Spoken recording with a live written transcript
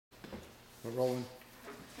We're rolling.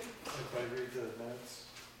 If I read the minutes,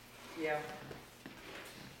 Yeah.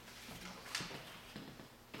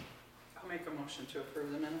 I'll make a motion to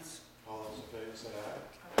approve the minutes. all those in favor say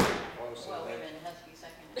aye. Opposed, say Well, wait a nay. minute, it has to be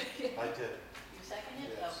seconded. I did. You seconded?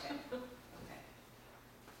 Yes. Okay. Okay.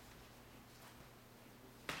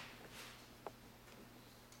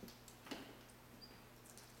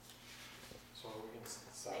 So we can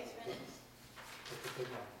start Nice with minutes. the big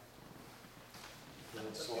one.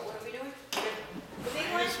 The select- What are we doing? The big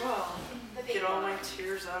Might one? as well. The big Get all one. my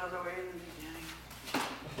tears out of the way in the beginning.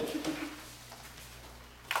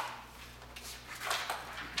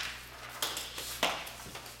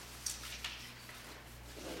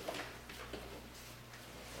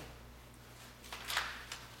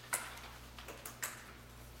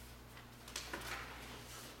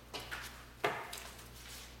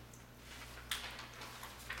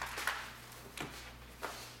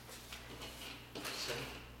 So,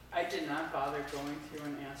 I did not bother going through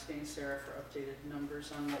and asking Sarah for updated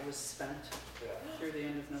numbers on what was spent yeah, through the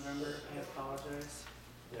end of November. I apologize.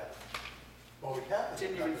 yeah. Well, we have the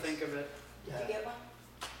Didn't even numbers. think of it. Did you Yeah, get one?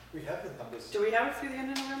 we have the numbers. Do we have it through the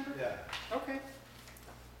end of November? Yeah, Okay.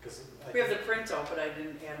 because. We have the printout, but I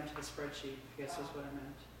didn't add them to the spreadsheet, I guess is what I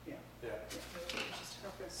meant. Yeah. Yeah, Okay.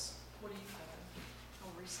 What do you have? How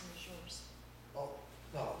recent is yours? oh,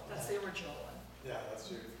 no. That's the original one. Yeah, that's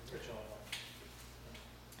the original one.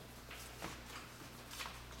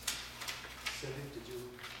 Cindy, did you?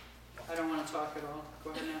 I don't want to talk at all. Go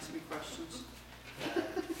ahead and ask me questions.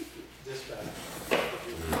 Dispatch.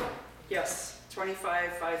 Yes,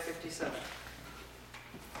 25,557.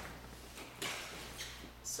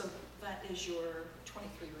 So that is your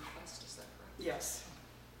 23 request, is that correct? Yes.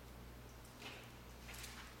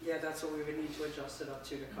 Yeah, that's what we would need to adjust it up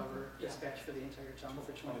to cover Yeah. dispatch for the entire town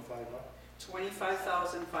for 25 what?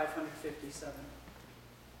 25,557.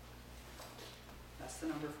 That's the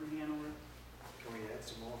number from Hanover. Can we add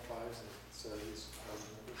some more fives instead of these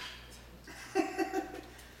numbers?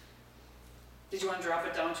 Did you want to drop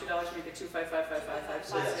it down $2, make it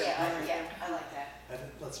 255,556? Yeah, yeah, I like that. And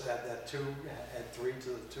let's add that two, add three to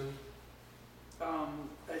the two. I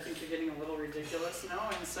think you're getting a little ridiculous now,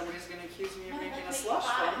 and somebody's going to accuse me of No, making a let's make slush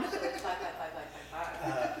five, fund. so it's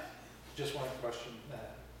 55555. Just one question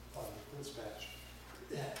on the dispatch.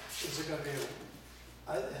 Is it going to be a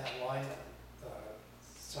line,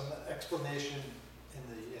 some explanation in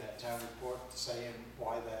the town report saying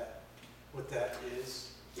why that, what that is?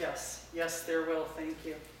 Yes, yes, there will, thank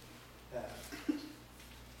you. I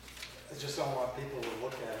just don't want people to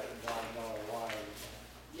look at it and not know why.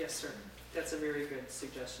 Yes, sir. That's a very good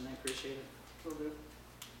suggestion. I appreciate it. Will do.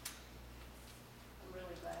 I'm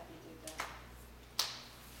really glad you did that.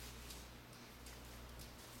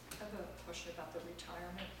 I have a question about the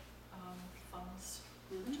retirement funds,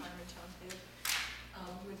 Mhm. retirement town paid.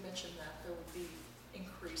 You had mentioned that there would be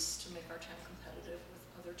increase to make our town competitive with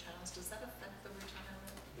other towns. Does that affect the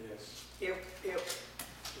retirement? Yes.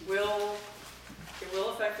 It will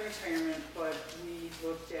affect retirement, but we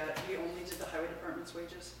only did the highway department's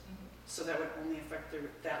wages, so that would only affect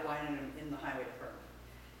that line item in the highway department.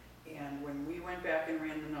 And when we went back and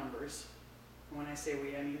ran the numbers, and when I say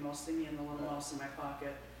we, I mean mostly me and the little mouse in my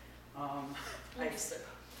pocket,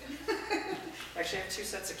 actually I have 2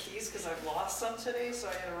 sets of keys because I've lost some today, so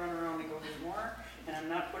I had to run around and go get more. And I'm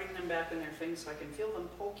not putting them back in their things, so I can feel them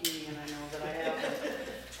poking me, and I know that I have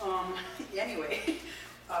them. Anyway,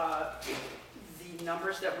 the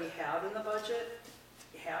numbers that we have in the budget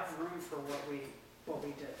have room for what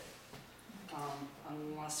we did.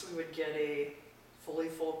 Unless we would get a fully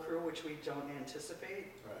full crew, which we don't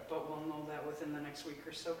anticipate, Right. but we'll know that within the next week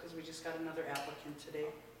or so, because we just got another applicant today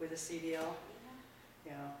with a CDL.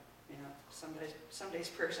 Yeah, some days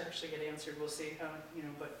prayers actually get answered, we'll see how,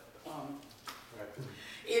 but Right.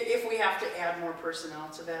 if we have to add more personnel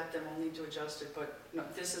to that, then we'll need to adjust it, but no,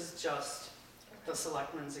 this is just the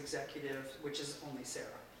selectman's executive, which is only Sarah,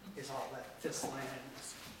 is all that this line item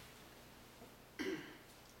is.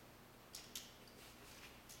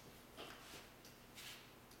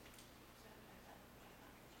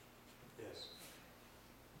 Yes.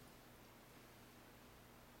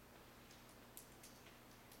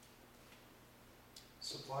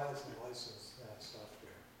 Supplies and license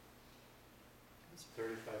software. It's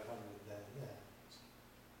 3,500 then,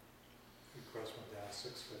 request went down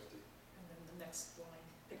 650. And then the next line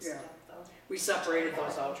picks Yeah. it up though. We separated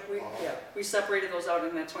those out. We separated those out,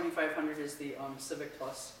 and that 2,500 is the Civic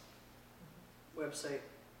Plus website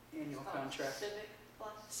annual It's called contract. Civic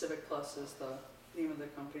Plus. Civic Plus is the name of the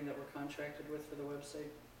company that we're contracted with for the website.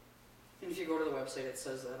 And if you go to the website, it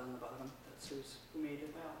says that on the bottom. That's who made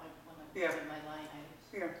it. Well, I want to Yeah. see my line items.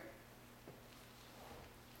 Yeah.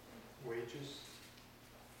 wages.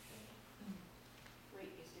 Wait,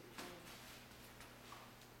 is it between,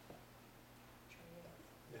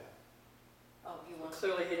 Yeah. oh, you want?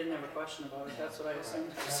 Clearly, he didn't have a question about it, that's what I assumed,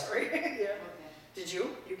 Right. sorry, yeah. Okay. Did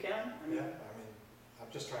you? You can? I mean, Yeah, I mean,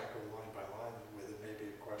 I'm just trying to go line by line with it,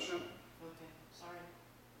 maybe a question. Okay, sorry.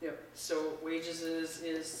 Yep, so wages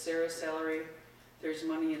is Sarah's salary. There's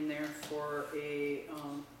money in there for a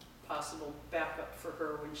possible backup for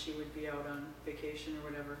her when she would be out on vacation or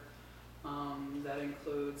whatever. That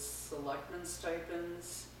includes selectmen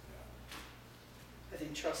stipends, I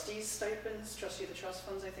think trustees stipends, trustee of the trust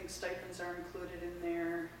funds, I think stipends are included in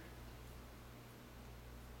there.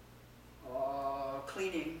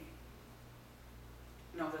 Cleaning.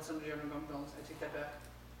 No, that's under general government bills, I take that back.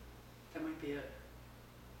 That might be it.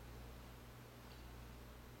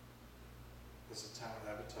 Does the town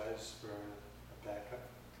advertise for a backup?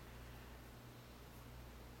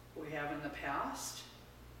 We have in the past,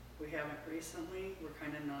 we haven't recently, we're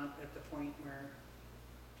kind of not at the point where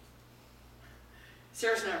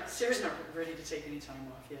Sarah's not ready to take any time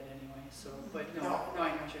off yet anyway, so, but no, No. no, I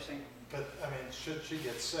know what you're saying. But, I mean, should she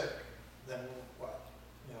get sick, then what?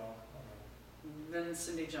 You know, I mean, Then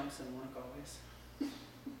Cindy jumps in like always.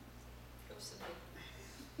 Go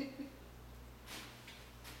Cindy.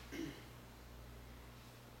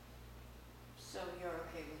 So you're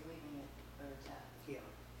okay with leaving it where it's at? Yeah.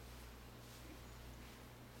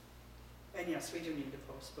 And yes, we do need to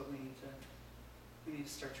post, but we need to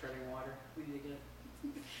start treading water. We need to get,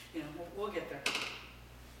 you know, we'll get there.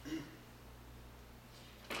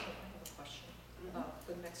 Oh, I have a question about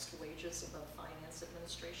the next wages above finance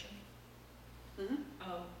administration. Mm-hmm.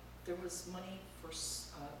 There was money for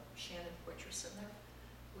Shannon Poitras in there.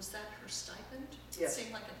 Was that her stipend? It Yes.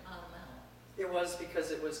 seemed like an odd amount. It was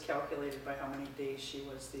because it was calculated by how many days she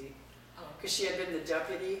was the, Oh, because she had been the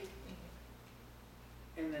deputy,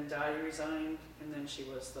 mhm. and then Dottie resigned, and then she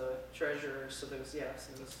was the treasurer, so there was, yes,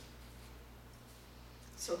 it was,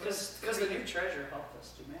 So because the new treasurer helped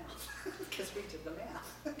us do math, because we did the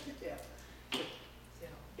math, yeah. Yeah.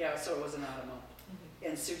 Yeah, so it was an odd amount. Mhm.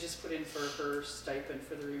 And Sue just put in for her stipend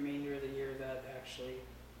for the remainder of the year that actually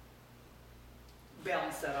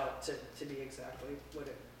balanced that out to be exactly what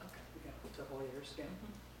it, Okay. yeah, the whole year's, yeah.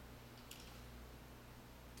 Mhm.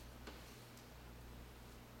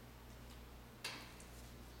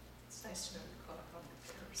 It's nice to know you're caught up on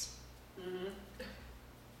repairs. Mm-hmm.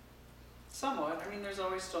 Somewhat, I mean, there's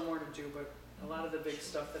always still more to do, but a lot of the big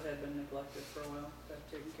stuff that had been neglected for a while got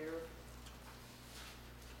taken care of.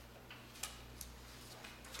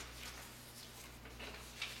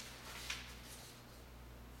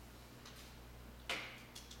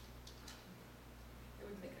 It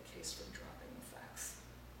would make a case for dropping the fax.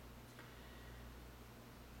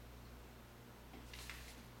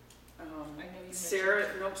 I know you Sarah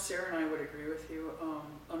and I would agree with you.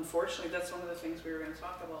 Unfortunately, that's one of the things we were gonna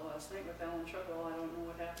talk about last night with Alan Trugwell. I don't know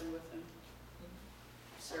what happened with him.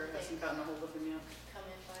 Sarah hasn't gotten a hold of him yet. Come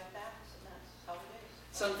in by fax and that's how it is?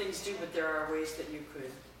 Some things do, but there are ways that you could,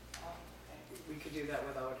 Oh, okay. we could do that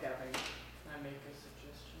without having, Can I make a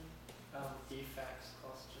suggestion? E-fax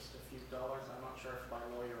costs just a few dollars. I'm not sure if by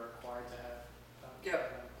law you're required to have Yeah.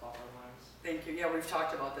 proper lines. thank you. Yeah, we've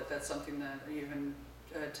talked about that. That's something that even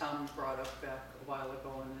Tom brought up back a while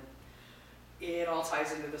ago, and it all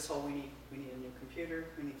ties into this whole, we need a new computer,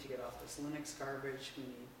 we need to get off this Linux garbage, we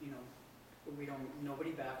need, you know,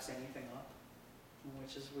 nobody backs anything up,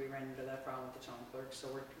 which is, we ran into that problem with the town clerk, so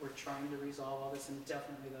we're trying to resolve all this, and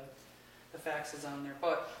definitely the fax is on there,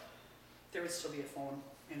 but there would still be a phone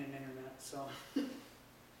and an internet, so.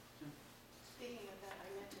 Speaking of that, I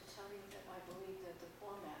meant to tell you that I believe that the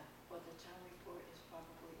format for the town report is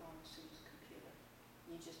probably on Sue's computer.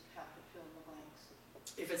 You just have to fill the blanks.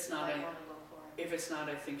 If it's You not, might want to look for it. if it's not,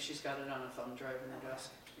 I think she's got it on a thumb drive in her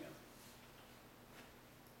desk, yeah.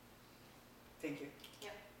 Thank you. I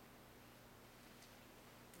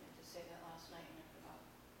meant to say that last night and I forgot.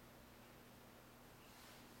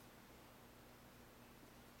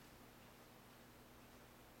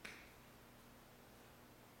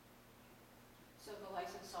 So the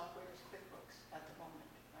license software is QuickBooks at the moment,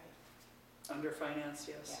 right? Under finance,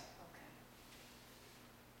 yes. Yeah, okay.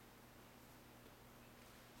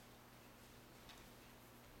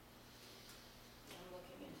 I'm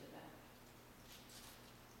looking into that.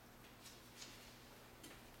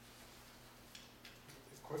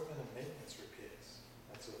 equipment and maintenance repairs,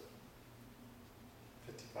 that's a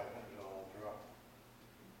 $5,500 drop.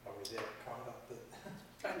 Are we there caught up that,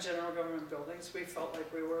 On general government buildings, we felt like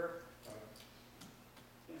we were,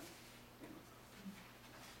 yeah.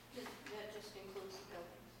 That just includes the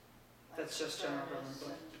buildings? Like That's just general government Furnace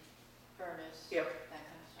and furnace, Yep. that kind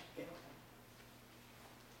of stuff? Yep. Okay.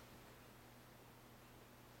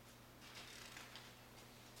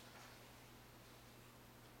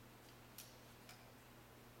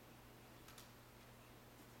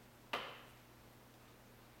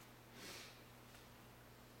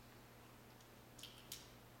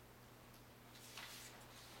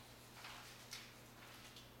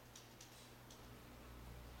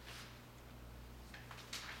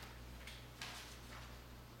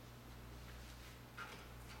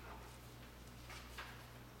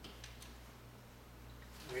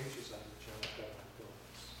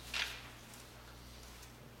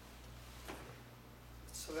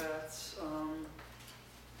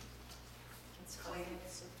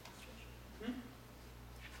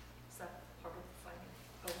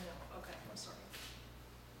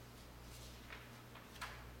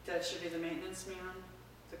 That should be the maintenance man,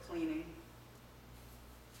 the cleaning.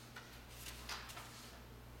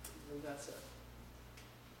 I believe that's it.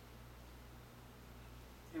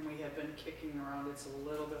 And we had been kicking around, it's a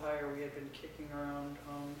little bit higher, we had been kicking around,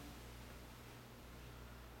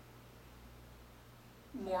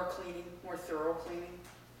 more cleaning, more thorough cleaning,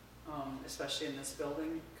 especially in this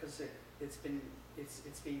building, because it's being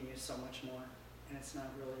used so much more, and it's not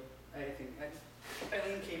really, I think,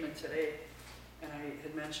 Eileen came in today, and I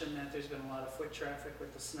had mentioned that there's been a lot of foot traffic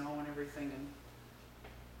with the snow and everything, and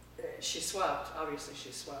she swept, obviously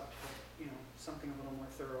she swept, but, you know, something a little more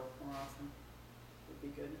thorough more often would be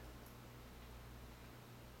good.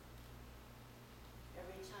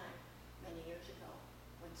 Every time, many years ago,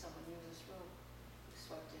 when someone used this room, you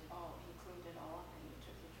swept it all, you cleaned it all up, and you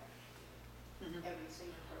took your trash. Every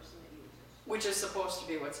single person that uses. Which is supposed to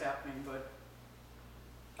be what's happening, but,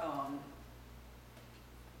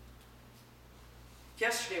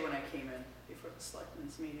 yesterday when I came in, before the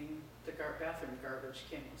selectmen's meeting, the bathroom garbage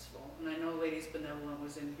can was full. And I know Ladies Benevolent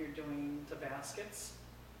was in here doing the baskets,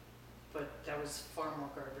 but that was far more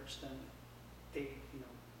garbage than a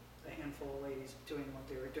handful of ladies doing what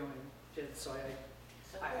they were doing did, so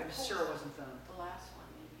So I'm who sure it pulled wasn't them. the last one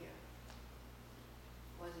in here?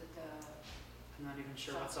 Was it the I'm not even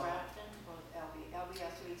sure Shop what's on. Grafton or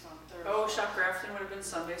LBS meets on Thursday? Oh, Shop Grafton would have been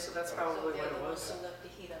Sunday, so that's probably what it was. So they're the ones who left the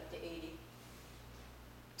heat up to 80.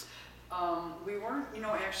 We weren't,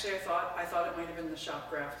 actually I thought it might have been the Shop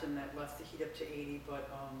Grafton that left the heat up to 80, but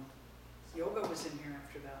yoga was in here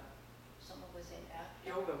after that. Someone was in after?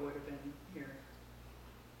 Yoga would have been here.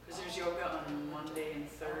 Because there's yoga on Monday and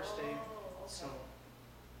Thursday, Oh, okay. so,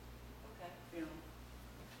 Okay.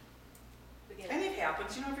 We get And it. it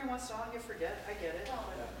happens, every once in a while you forget, I get it. Well,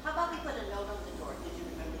 how about we put a note on the door? Did you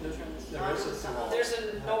remember to turn this There on? is a door. There's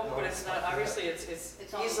a note, but it's not, obviously it's It's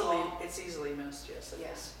on the easily, wall. it's easily missed, yes, it is.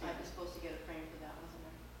 Yes, I was supposed to get a frame for that, wasn't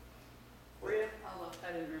I? Were you? I'll look.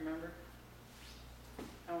 I didn't remember.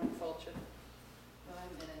 I won't fault you. Well, I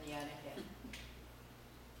haven't been in the attic yet.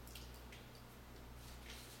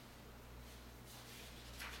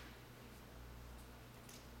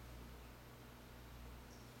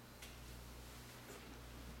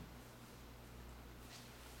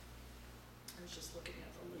 I was just looking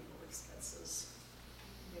at the legal expenses.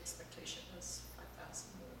 The expectation was 5,000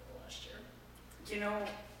 more than last year.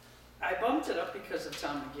 I bumped it up because of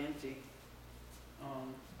Tom McGinty.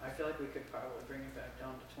 I feel like we could probably bring it back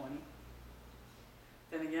down to 20.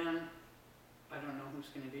 Then again, I don't know who's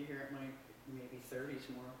gonna be here, maybe 30 is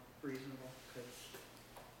more reasonable, because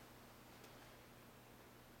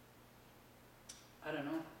I don't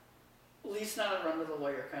know. Lee's not a run with a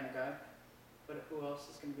lawyer kind of guy, but who else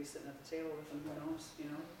is gonna be sitting at the table with him, who knows, Yeah.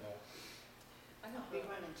 I know. We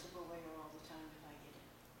run into the lawyer all the time if I get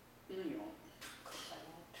it. No, you won't. Of course I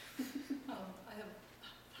won't. I have,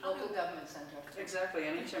 Local government center. Exactly,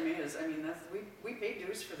 NHMA is, we pay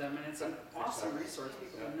dues for them, and it's an awesome resource,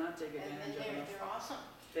 people do not take And advantage of it. they're awesome.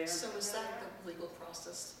 They are. so is that the legal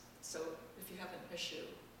process? So if you have an issue,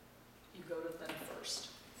 you go to them first?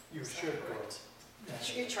 You Is that should go. correct?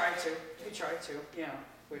 You try to, yeah,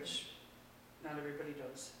 which not everybody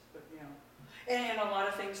does, but, And a lot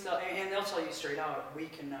of things, they'll tell you straight out, we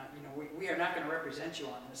cannot, we are not gonna represent you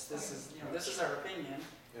on this, this is our opinion.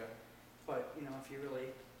 Yeah. But,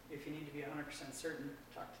 if you need to be 100% certain,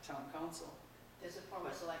 talk to town council. There's a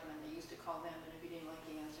former selectman, they used to call them, and if you didn't like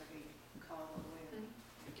the answer, he'd call the lawyer.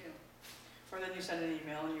 Thank you. Or then you send an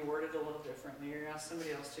email and you word it a little differently, or you ask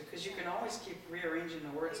somebody else to, because you can always keep rearranging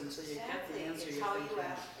the words until you get the answer Exactly, it's you're how thinking. you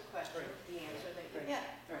ask the question, Right. the answer that you Right. get.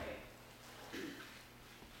 Right.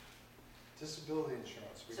 Disability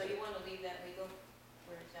insurance. So you want to leave that legal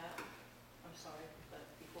where it's at? I'm sorry, but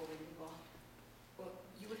before we move on. Well,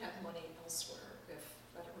 you would have money elsewhere if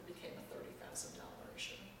that ever became a $30,000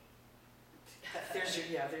 issue.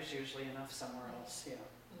 There's usually enough somewhere else, yeah.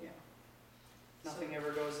 Nothing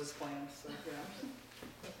ever goes as planned, so,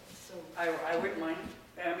 So, I wouldn't mind,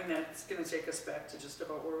 that's gonna take us back to just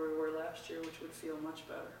about where we were last year, which would feel much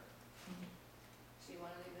better. So you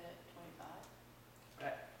want to leave it at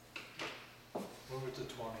 25? Move it to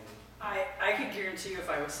 20. I could guarantee you if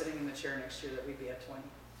I was sitting in the chair next year that we'd be at 20,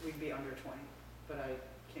 we'd be under 20, but I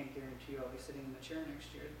can't guarantee you I'll be sitting in the chair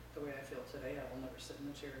next year. The way I feel today, I will never sit in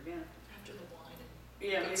the chair again. after the wine and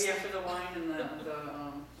Yeah, maybe after the wine and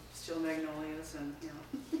the steel magnolias and,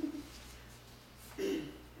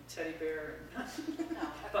 teddy bear. No.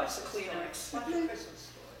 a Box of Christmas Kleenex. story. What's a Christmas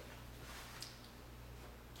story?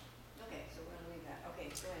 Okay, so we're gonna leave that. Okay,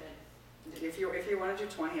 go ahead. If you want to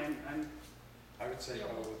do 20, I would say go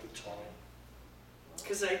with the 20.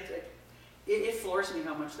 because it floors me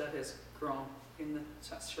how much that has grown, in the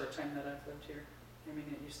short time that I've lived here. I mean,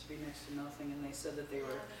 it used to be next to nothing, and they said that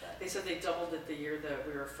they said they doubled it the year that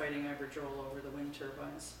we were fighting Iberdrola over the wind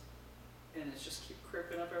turbines. And it's just keep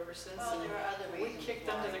creeping up ever since. Well, and there are other we reasons kicked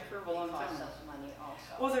them to why the curb a long it time costs ago. us money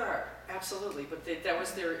also. Well, there are, absolutely, but that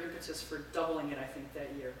was their impetus for doubling it, I think,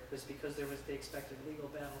 that year, was because they expected legal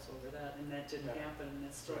battles over that, and that didn't Yeah. happen, and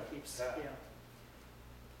it still Right. keeps, Yeah. yeah.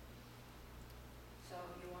 So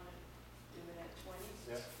you wanna do it at 20?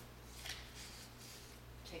 Yep,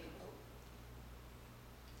 Take a vote.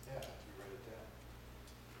 yeah, you write it down.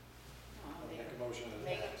 No, I'll make a motion to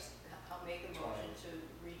I'll make a 20. motion to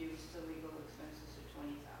reduce the legal expenses to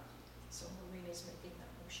 20,000. So Marina's making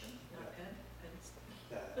that motion, not Yeah. Ed, Ed's.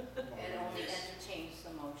 Yeah. And only entertains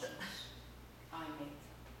the motions I make.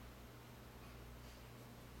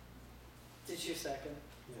 Did you second?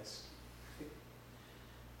 Yes.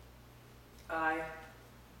 Aye.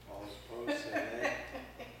 All those opposed, say nay.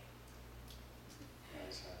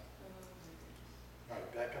 Ayes have it. All right,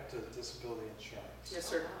 back up to disability insurance. Yes,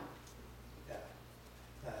 sir. Oh, wow.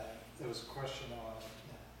 Yeah. There was a question on,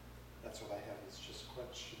 that's what I have, it's just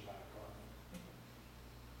question mark on.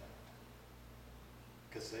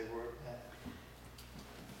 Because they were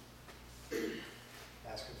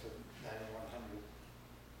asking for 9,100.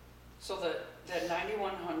 So that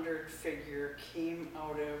 9,100 figure came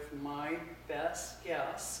out of my best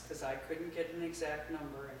guess, because I couldn't get an exact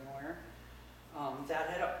number anywhere.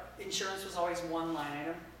 Insurance was always one line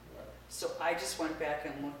item, Right. so I just went back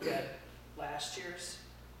and looked at last year's,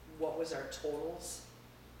 what was our totals.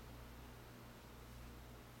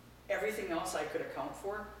 Everything else I could account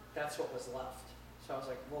for, that's what was left. So I was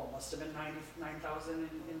like, well, it must have been 99,000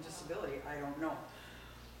 in disability, I don't know.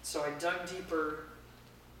 So I dug deeper.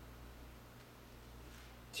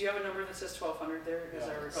 Do you have a number that says 1,200 there? Is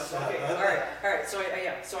that Yeah. request? Okay, all right,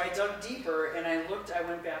 so I dug deeper and I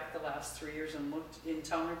went back the last 3 years and looked in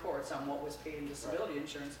town reports on what was paid in disability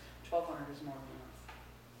insurance. 1,200 is more than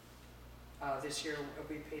enough. This year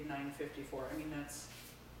we paid $954. I mean, that's,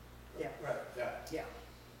 yeah. Right, yeah. yeah.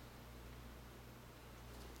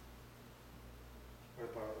 What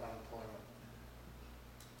about unemployment?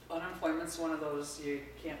 Unemployment's one of those you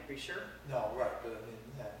can't be sure. No, right, but I mean,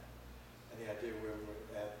 any idea where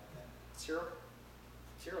we're at? Zero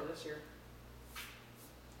this year.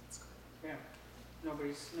 That's good. Yeah.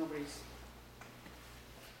 Nobody's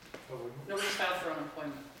But filed for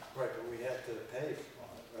unemployment. right, but we had to pay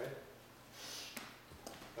on it, right?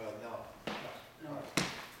 No. No, All right.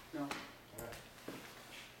 no. All right.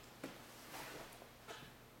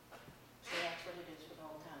 So that's what it is for the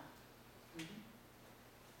whole town, Mhm.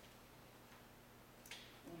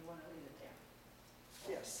 and you wanna leave it there.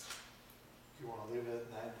 Yes. You want to leave it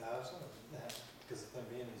at 9,000? Because the thing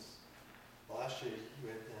being is, last year we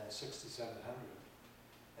had 6,700.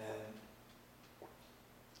 And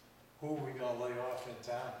who are we going to lay off in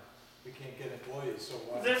town? We can't get employees, so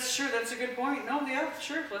why? That's true, that's a good point. No, yeah,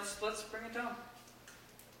 sure, let's bring it down.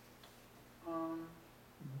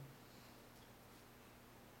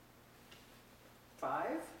 5,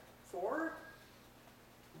 4?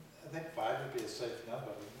 I think 5 would be a safe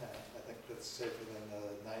number. I think that's safer than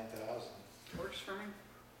 9,000. Works for me.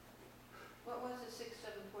 What was it,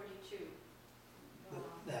 6,742?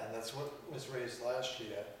 Yeah, that's what was raised last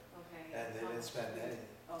year, Okay. and they didn't spend any. Okay,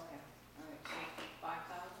 all right, so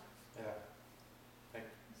 5,000? Yeah.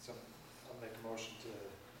 I'll make a motion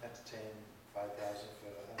to entertain 5,000 for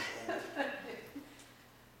unemployment.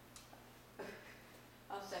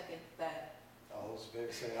 I'll second that. All those in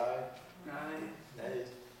favor say aye. Aye. Nay? Did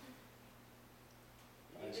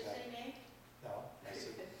you just say nay? No, I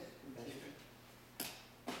said nay.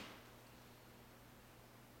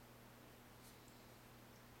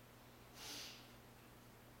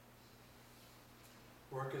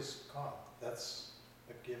 Workers' comp, that's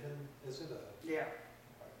a given, is it a? Yeah,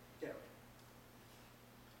 yeah.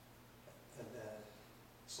 And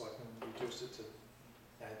selectmen reduced it to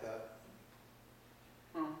 9,000.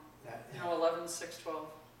 No, 11,612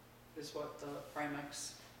 is what the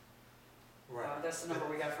Primex, Right. that's the number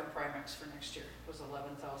we got from Primex for next year, was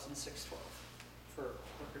 11,612 for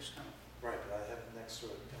workers' comp. Right, but I have next to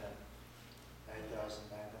it,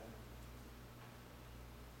 9,900.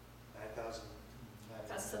 9,000.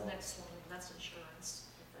 That's the next line, that's insurance.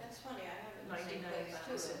 That's funny, I have it in the same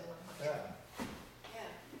place too. 99,100. Yeah,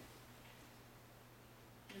 Yeah.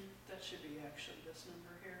 That should be actually this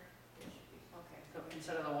number here. Okay.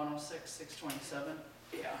 Instead of the 106,627,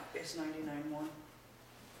 yeah, it's 99,1.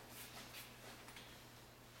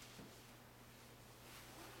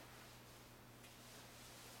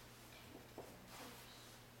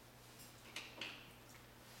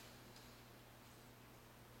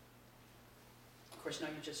 course, now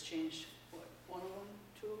you just changed, what, one of them,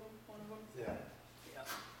 two of them, one of them? Yeah, Yeah.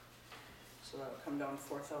 So that would come down to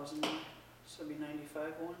 4,000, so it'd be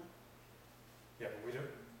 95 one. yeah, but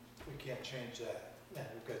we can't change that. Yeah,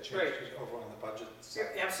 we've got to Right. change it over on the budget Yeah,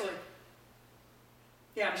 side. absolutely.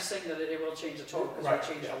 Yeah, I'm just saying that it will change the total, because Right,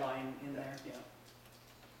 we changed a yeah. line in there,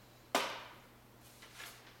 yeah.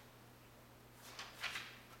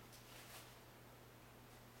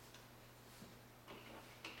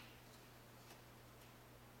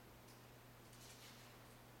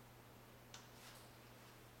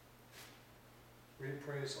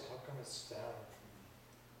 Reappraisal, how come it's down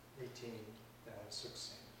from 18 down to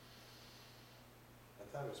 16? I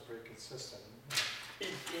thought it was pretty consistent.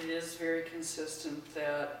 It is very consistent.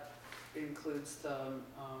 That includes the,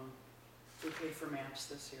 we paid for maps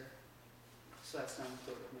this year, so that's not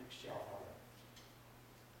included next year. Oh, all right.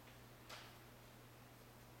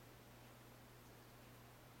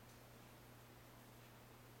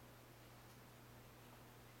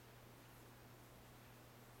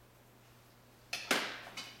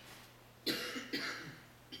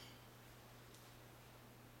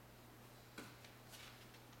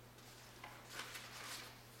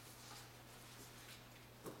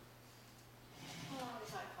 How long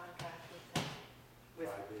is our contract with them? With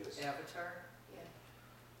 5 years. Avatar, Yeah,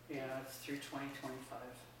 yeah, it's through 2025,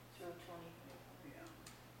 through 2024. yeah.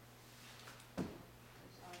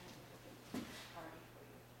 Design is a big party for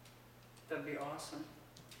you. That'd be awesome.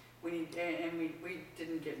 We need, and we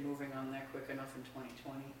didn't get moving on that quick enough in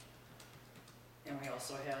 2020. And we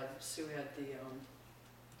also had, Sue had the,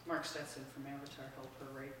 Mark Stetson from Avatar help her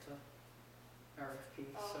write the RFP,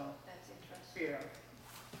 so, Oh, that's interesting. yeah.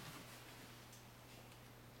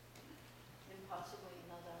 And possibly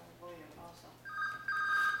another lawyer also.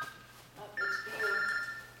 Oh, it's for you.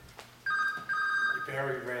 You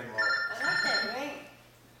Barry ran low. I like that ring.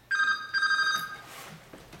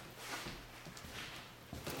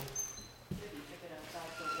 Good, you took it outside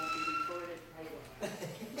so it won't be recorded.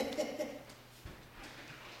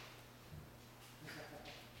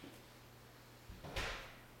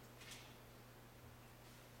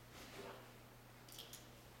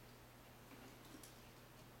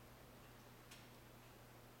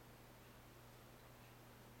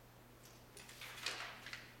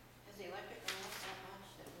 Has the electric gone up that much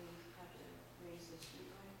that we have to raise the street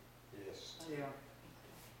rate? Yes, Yeah.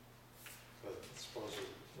 but supposedly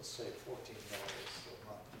we'll save $14 a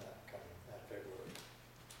month in that coming, that February.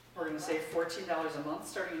 We're gonna save $14 a month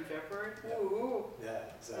starting in February? Yeah. Ooh, Yeah,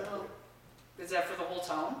 exactly. is that for the whole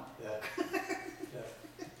town? Yeah,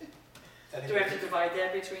 yeah. Do we have to divide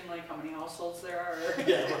that between like how many households there are? or-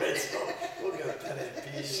 Yeah, right, so we'll get a penny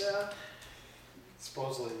apiece. Yeah.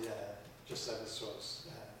 Supposedly, just Eversource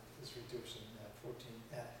is reducing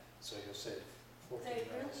 14, so you'll save $14. They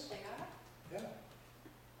really, they are? Yeah.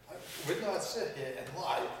 I would not sit here and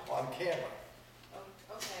lie on camera. Oh,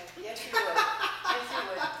 okay, yes you would, yes you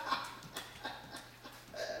would.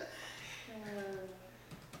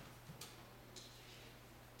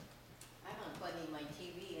 I've unplugging my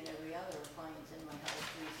TV and every other appliance in my house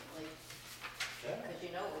recently, Yeah, because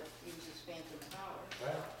you know it uses phantom power.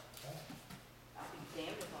 well, I'll be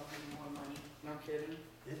damned if I'll give more money. No kidding.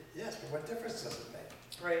 yes, but what difference does it make?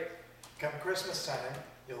 Right. Come Christmas time,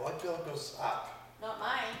 your light bill goes up. Not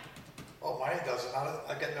mine. Oh, mine doesn't.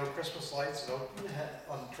 I get no Christmas lights, no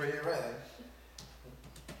on the tree or anything.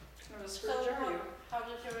 What a So Scrooge are you? how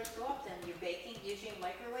does yours go up then? You're baking, using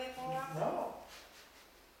microwave or what? No.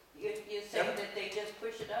 You say Yep. that they just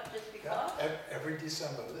push it up just Yeah, because? every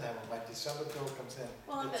December, when my December bill comes in,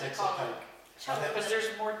 Well, I'm it gonna takes a call hike. them. Tell And them Because that-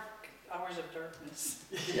 there's more hours of darkness.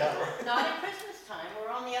 Yeah, right. Not at Christmas time,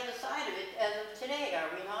 we're on the other side of it as of today, are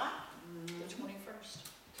we not? The 21st.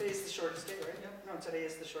 Today's the shortest day, right? Yep. No, today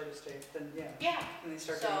is the shortest day, then, yeah. Yeah, And they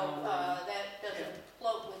so, start getting on. that doesn't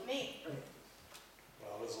float with me.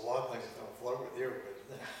 Well, there's a lot of things that don't float with you,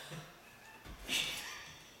 but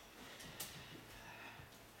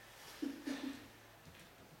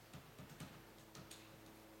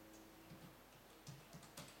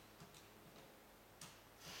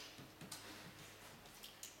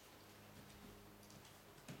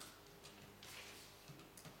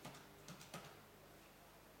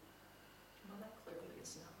Well, that clearly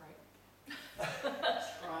is not right.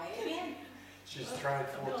 Try again. she's tried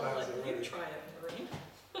I'm 4 gonna times let already. you try it, Maureen.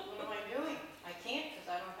 What am I doing? I can't because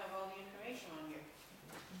I don't have all the information on here.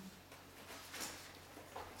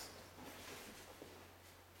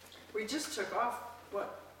 We just took off,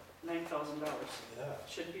 what, $9,000? Yeah.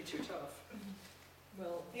 Shouldn't be too tough.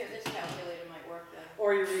 Well, Here, this calculator might work then.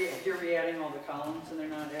 Or you're re-adding all the columns and they're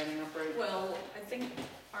not adding up right? well, I think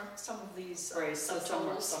aren't some of these Right, so some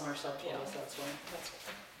are subtotals? subtotals, Yeah. that's why. That's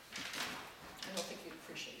okay. I don't think you'd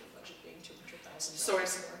appreciate your budget being $200,000 So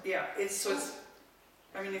it's, more. yeah, it's,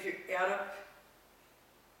 I mean, if you add up,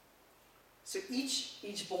 so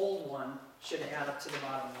each bold one should add up to the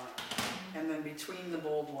bottom line. And then between the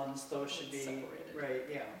bold ones, those should be, Separated. right,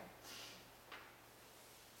 yeah.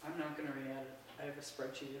 I'm not gonna re-add it. I have a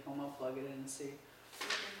spreadsheet at home, I'll plug it in and see.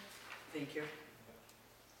 Thank you.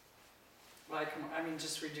 Well,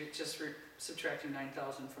 subtracting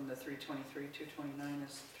 9,000 from the 323, 229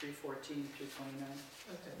 is 314, 229.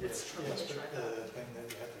 Okay, Yes, let me yes, try but that. the thing that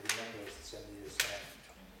you have to remember is Cindy is,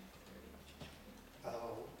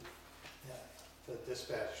 yeah, the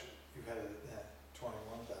dispatch, you had it at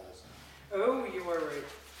 21,000. Oh, you are right.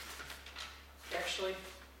 Actually,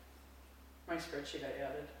 my spreadsheet I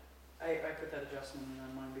added, I put that adjustment in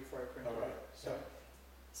on mine before I printed All right, it, so.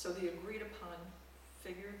 So the agreed upon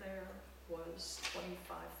figure there was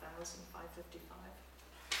 $25,555.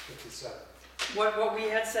 57. What we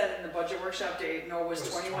had said in the budget workshop day, no, was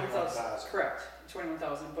Was 21,000. 21,000. Correct,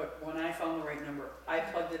 21,000, but when I found the right number, I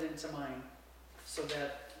plugged it into mine, so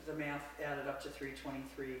that the math added up to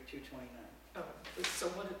 323, 229. Oh, so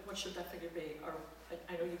what should that figure be? Or,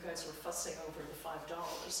 I know you guys were fussing over the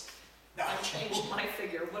 $5. I changed my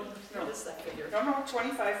figure. What is that figure? No,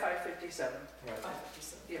 25,557. Right,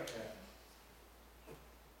 557. Yeah, yeah.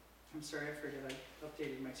 I'm sorry, I forget, I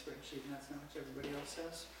updated my spreadsheet, and that's not what everybody else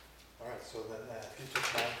has. All right, so then if you took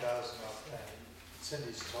 9,000 off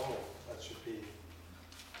Cindy's total, that should be,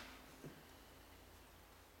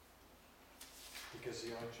 because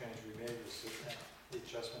the only change we made was the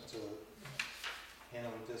adjustment to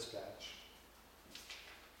Hanover dispatch.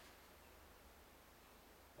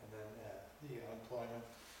 And then the unemployment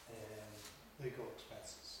and legal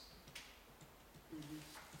expenses. Mhm.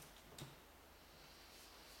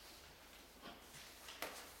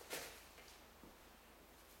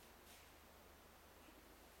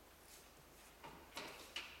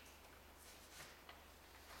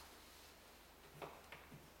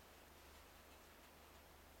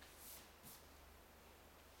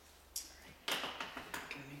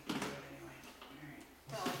 Gonna make me do it anyway. All right.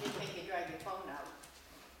 Well, I did make you drag your phone out.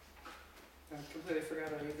 I completely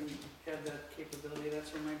forgot I even had that capability.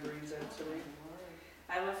 That's where my brain's at today.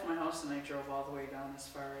 I left my house and I drove all the way down as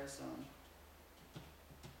far as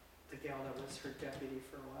the gal that was her deputy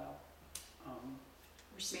for a while.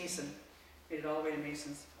 Mason. Made it all the way to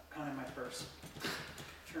Mason's, counted my purse.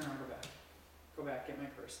 Turn around, go back, get my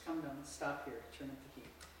purse. Come down, stop here, turn up the key.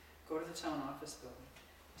 Go to the town office building,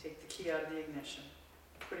 take the key out of the ignition,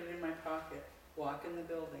 put it in my pocket, walk in the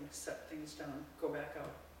building, set things down, go back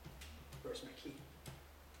out. Where's my key?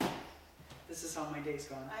 This is how my day's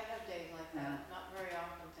gone. I have days like that, not very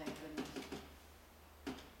often, thank goodness.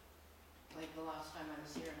 Like the last time I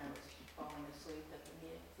was here and I was falling asleep at the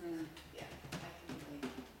meeting. Mm. Yeah, I can be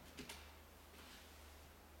late.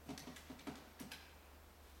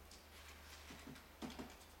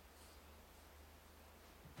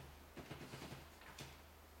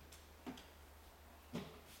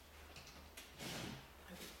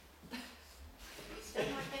 You still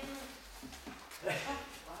not getting it? Oh,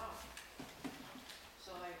 wow.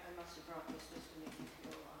 So I must have brought this just to make you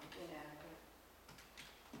feel inadequate.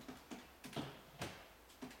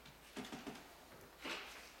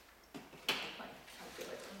 My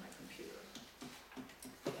calculator on my computer.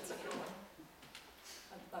 That's a good one.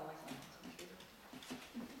 I like my own computer.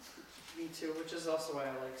 Me too, which is also why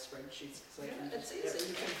I like spreadsheets, because I can Yeah, it's just, easy.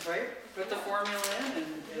 You can, right, put the formula in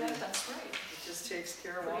and yeah, it that's right. just takes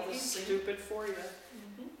care of all Pretty the easy. stupid for you.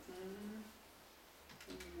 Mhm.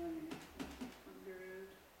 100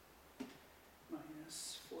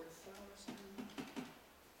 minus 4,000.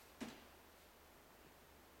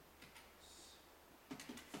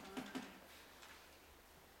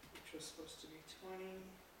 Which was supposed to be 20.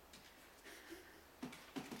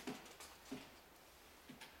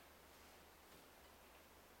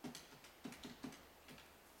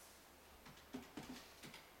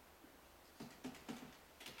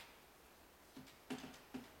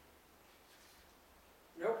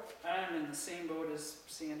 Nope, I'm in the same boat as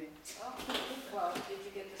Sandy. Oh, well, did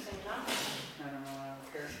you get the same number? I don't know, I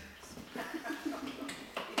don't care.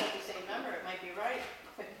 You got the same number, it might be right.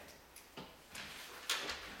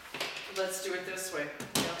 Let's do it this way.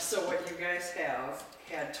 So what you guys have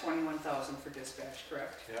had 21,000 for dispatch,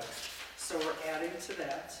 correct? Yeah, So we're adding to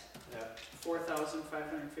that yeah,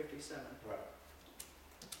 4,557. right.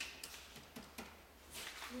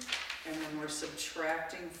 And then we're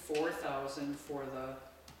subtracting 4,000 for the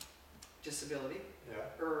disability,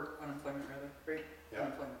 Yeah, or unemployment rather, right? yeah,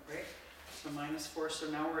 Unemployment, right? So minus 4, so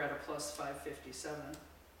now we're at a plus 557.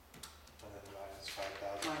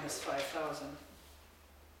 minus 5,000.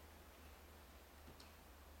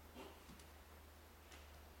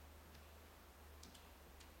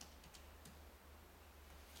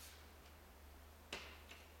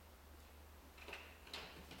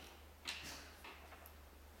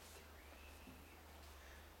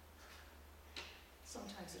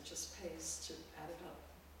 Sometimes it just pays to add it up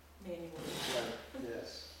manually.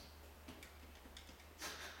 Yes.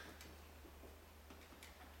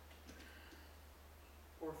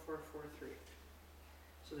 $4,443.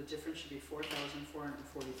 So the difference should be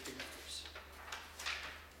 $4,443.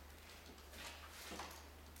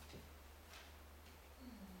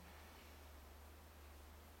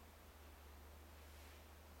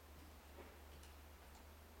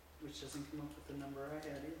 Which doesn't come up with the number I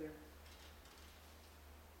had either.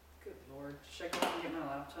 Good Lord, should I go out and get my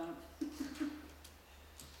laptop?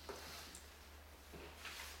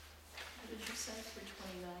 What did you say,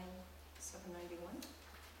 329,791?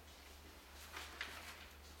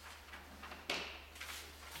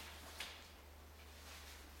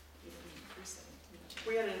 You didn't increase it, did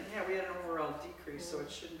you? We had an overall decrease, so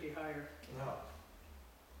it shouldn't be higher. No.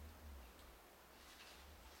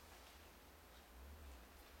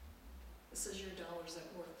 This is your dollars at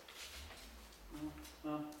work.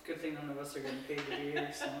 Well, good thing none of us are getting paid to be here,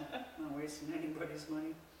 so not wasting anybody's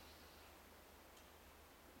money.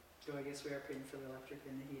 So I guess we are paying for the electric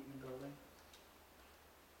and the heat in the building.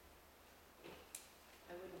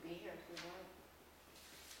 I wouldn't be here if we weren't.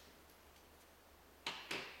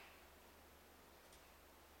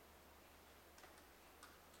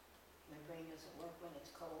 My brain doesn't work when it's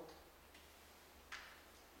cold.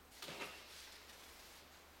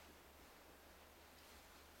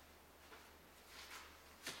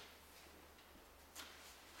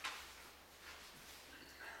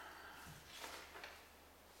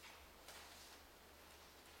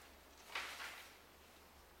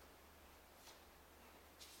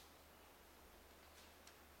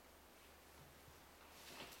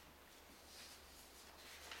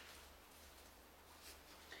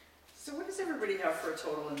 So what does everybody have for a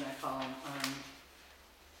total in that column on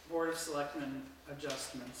Board of Selectmen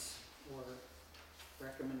adjustments or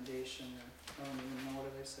recommendation, or I don't even know, what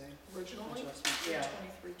did I say? Originally, Adjustment, yeah,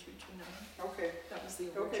 323,229. okay, That was the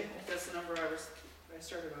okay, original. that's the number I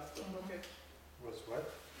started off with, Mhm. okay. Was what?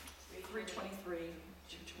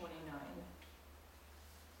 323,229.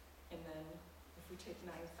 And then if we take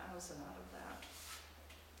 9,000 out of that,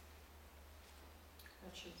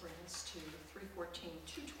 that should bring us to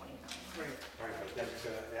 314,229. Right, Right, but then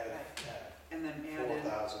you're gonna add, and then add in,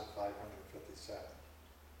 4,557.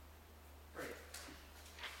 right.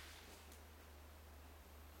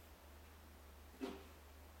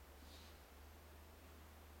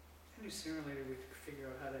 I knew sooner or later we'd figure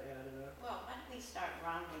out how to add it up. Well, why don't we start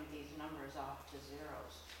rounding these numbers off to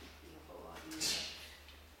zeros? Be a whole lot easier.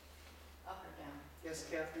 Up or down? Yes,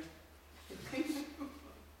 Catherine?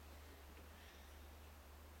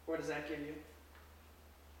 What does that give you?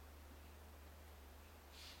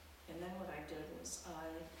 And then what I did was I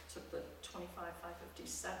took the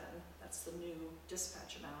 25,557, that's the new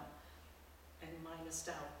dispatch amount, and minused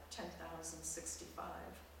out 10,065,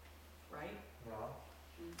 right? No,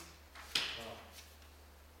 Mm. no.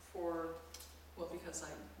 For, Well, because I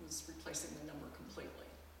was replacing the number completely,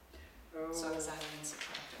 oh, so I was adding and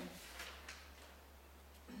subtracting.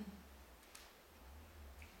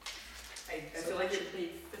 I So feel like that it, should be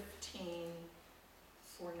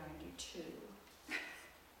 15,492.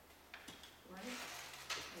 Right? 11,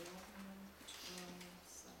 12,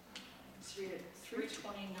 7, 9, so we had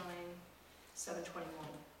 329,721.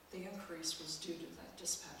 The increase was due to that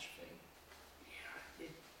dispatch fee, yeah,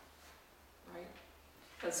 it, right?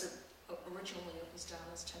 Because originally it was down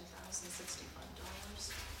as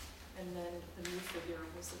 $10,065, and then the new figure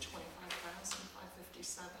was the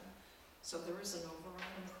 25,557. So there is an overall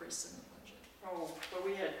increase in the budget. oh, but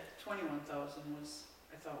we had 21,000 was,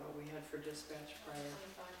 I thought, what we had for dispatch prior.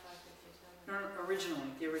 25,557. No,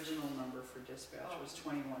 originally, the original number for dispatch was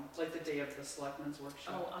 21, like the day of the selectmen's Oh,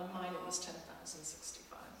 workshop. on mine it was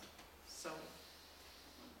 10,065, so.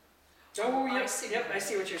 Oh, I yep, see yep, what- I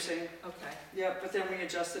see what you're saying. Okay, Yep, but then we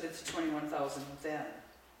adjusted it to 21,000 then.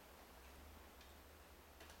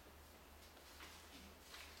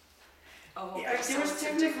 oh, Yeah, okay, so there was it's a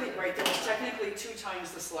technically, different- right, there was technically 2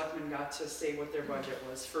 times the selectmen got to say what their budget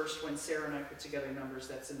was. First, when Sarah and I put together numbers,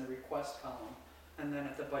 that's in the request column. And then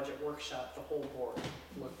at the budget workshop, the whole board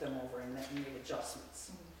looked them over and then made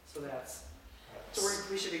adjustments. Mhm. So that's, so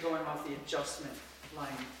we should be going off the adjustment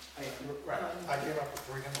line item. Right, I came up with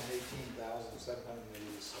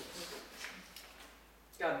 318,786.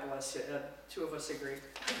 God bless you, Ed, 2 of us agree.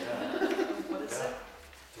 Yeah. What is Yeah. it?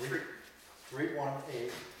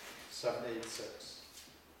 318,786.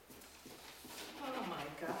 Oh my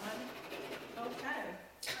God. Okay.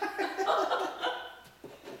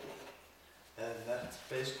 And that's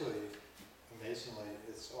basically, amazingly,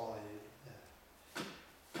 it's only And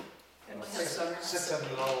we have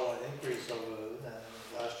 $600 increase over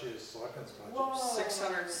last year's selectmen's budget.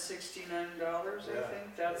 $669, I Yeah, think,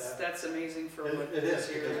 yeah. that's amazing for what It is,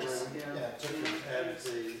 this year because is, we, yeah. took and added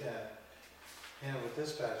the, with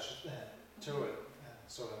dispatch to it,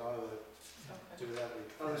 so in order to Okay. do that, we.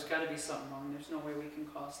 Oh, there's gotta be something wrong, there's no way we can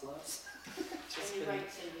cost less. Just And you're kidding.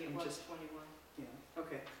 right, Cindy, it I'm was just- 21. Yeah,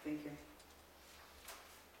 okay, thank you.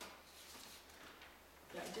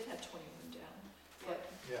 Yeah, I did have 21 down, Yeah.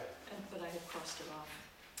 Yeah, but I had crossed it off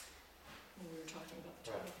when we were talking about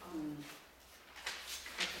the Right. 25. Mm.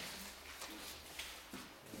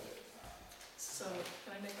 Okay. So,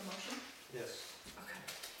 can I make a motion? yes, Okay.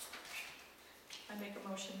 I make a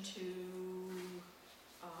motion to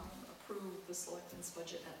approve the selectmen's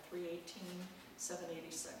budget at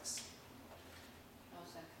 318,786. I'll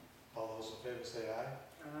second. all those in favor say aye,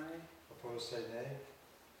 Aye. opposed say nay.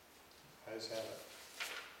 Ayes have it.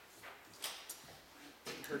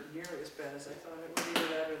 Didn't hurt near as bad as I thought it would, either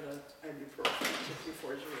that or the ibuprofen I took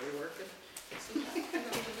before is really working. See, I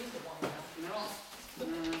don't even need the one now. No. We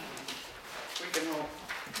can hope.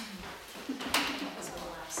 That was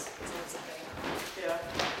gonna last, because I was a baby. Yeah.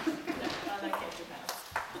 No, I can't do math.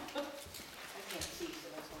 I can't see, so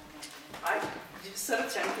that's why I'm not doing it. I just set a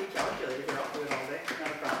 10K calculator here, I'll do it all day,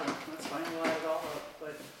 not a problem, that's fine, we'll add it all up,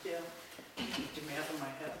 but yeah, do math in my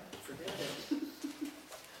head, forget it.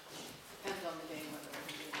 Depends on the day whether I'm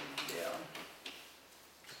doing it. Yeah.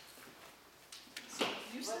 So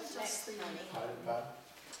you sent What's us next, the, honey? Pardon?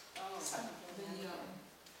 Oh, sent something the happened.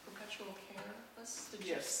 perpetual care list. Did you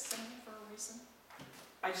Yes. send it for a reason?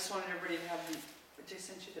 I just wanted everybody to have the, I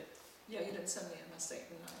sent you the, Yeah, you didn't send me MS 8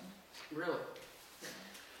 and 9. really? Yeah.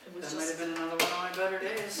 It was That might have just, been another one of my better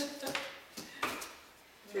days.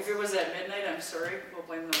 If it was at midnight, I'm sorry, we'll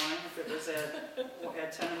blame the wine. If it was at 10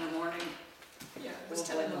 in the morning, yeah, it was We'll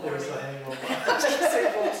 10 in the blame There's morning. the hangover. I was gonna say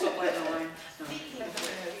we'll still blame the wine. No. Speaking of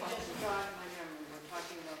which, you just jogged my memory, we're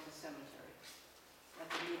talking about the cemetery. At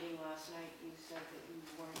the meeting last night, you said that you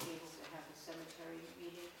weren't able to have a cemetery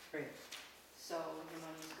meeting. Right. So the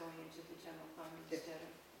money's going into the general fund Yeah. instead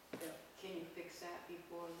of, Yeah. can you fix that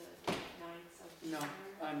before the 9th of No,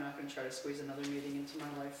 December? I'm not gonna try to squeeze another meeting into my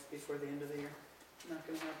life before the end of the year. Not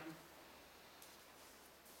gonna happen.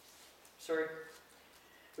 Sorry.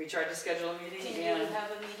 We tried to schedule a meeting Can you and have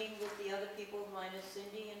a meeting with the other people minus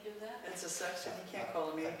Cindy and do that? it's a section, you can't call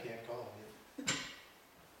a I meeting. can't call him.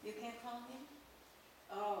 You can't call me?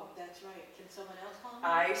 Oh, that's right. Can someone else call me?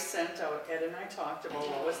 I sent out, Ed and I talked about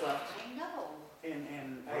what was left I know.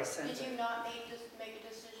 and I Right. sent Did it. you not make a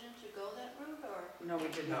decision to go that route, or? No, we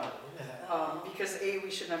did No, not. Oh. Because we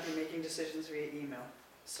should not be making decisions via email.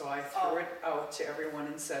 So I threw it out to everyone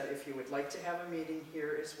and said, if you would like to have a meeting,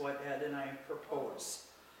 here is what Ed and I propose.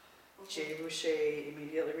 Jay Boucher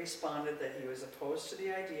immediately responded that he was opposed to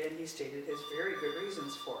the idea and he stated his very good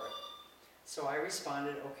reasons for it. So I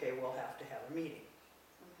responded, okay, we'll have to have a meeting.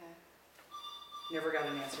 Okay. Never got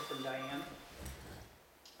an answer from Diane.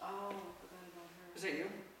 Oh, I forgot about her. Was it you?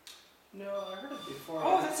 No, I heard it before.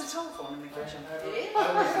 Oh, that's a telephone in the kitchen. I It is?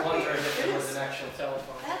 was wondering if It it was is. an actual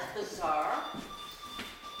telephone. That's bizarre.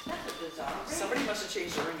 That's a bizarre ring. Somebody must have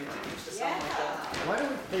changed the ring, it didn't used to sound like that. Yeah. Why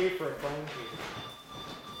don't we pay for a phone here?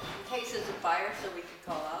 In case there's a fire, so we can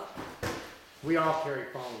call out. We all carry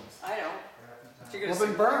phones. I don't. Did you get a Well, then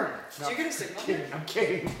signal? burn. Did you get a signal? Kidding, I'm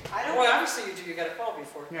kidding. I don't. Well, obviously you do, you got a call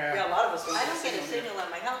before. Yeah. Yeah, a lot of us don't I get a don't get a signal here. signal at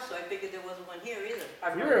my house, so I figured there wasn't one here either.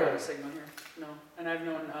 I've never had Really? a signal here, no. And I've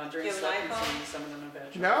known during Do you have an selectmen's iPhone? meetings, some of them have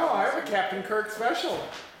had. No, I have a Captain Kirk special.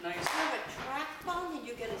 Nice. You have a track phone and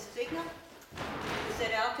you get a signal? Is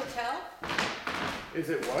it Alcatel? Is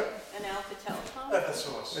it what? An Alcatel phone? At the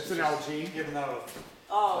source. It's an LG. Giving out a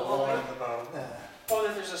Oh, warning okay. about, Oh,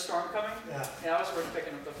 that there's a storm coming? yeah, Yeah, I was worth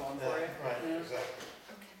picking up the phone for you. right, Yeah. exactly.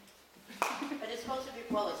 But it's supposed to be,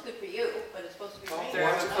 well, it's good for you, but it's supposed to be Oh, raining.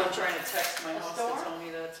 there's It's a not. trying to text my A house storm? to tell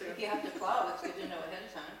me that too. If you have to plow, it's good to know ahead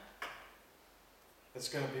of time. It's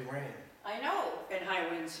gonna be rain, I know. And high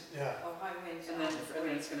winds, yeah. Oh, high winds. and then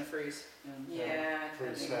it's gonna freeze. And, Yeah, it's For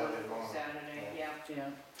gonna be Saturday wonderful morning. Saturday, yeah. Yeah.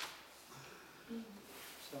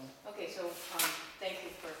 So, Okay, so, thank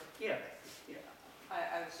you for, yeah,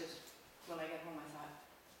 I was just, when I got home, I thought,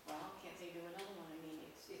 well, can't they do another one? I mean,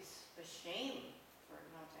 it's a shame for it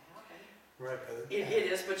not to happen. Right, but. it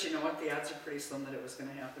is, but you know what, the odds are pretty slim that it was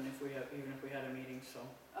gonna happen if we had, even if we had a meeting, so.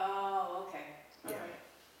 Oh, okay, all Yeah. right.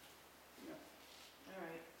 Yeah. All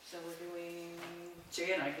right, so we're doing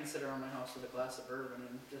Jay and I can sit around my house with a glass of bourbon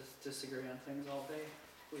and just disagree on things all day.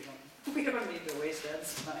 We don't need to waste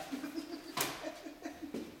Ed's time.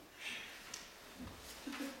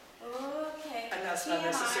 Okay. And that's not TMI.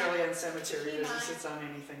 necessarily on cemetery TMI. business, it's on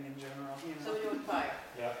anything in general, you So know. we're doing fire.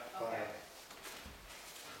 Yeah, Okay.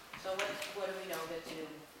 So what do we know that's new?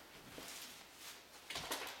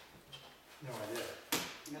 no idea.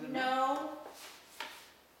 I don't know. No.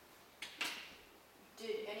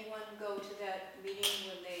 Did anyone go to that meeting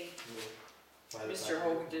when they, Mr.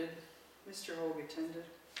 Hogue did, Mr. Hogue attended.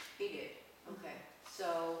 he did? Okay,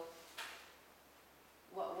 so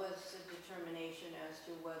what was the determination as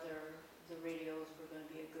to whether the radios were gonna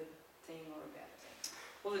be a good thing or a bad thing?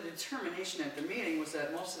 Well, the determination at the meeting was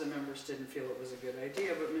that most of the members didn't feel it was a good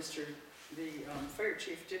idea, but the fire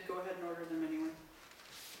chief did go ahead and order them anyway.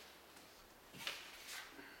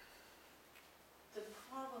 The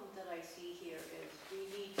problem that I see here is we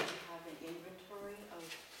need to have an inventory of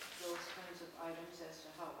those kinds of items as to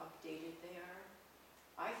how updated they are.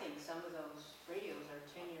 I think some of those radios are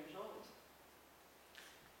 10 years old.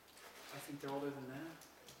 I think they're older than that.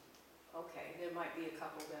 Okay, there might be a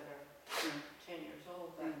couple that are Yeah. 10 years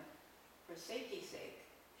old, but for safety's sake,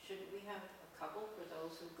 shouldn't we have a couple for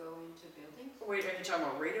those who go into buildings? Wait, are you talking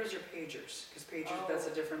about radios or pagers? Because pagers, that's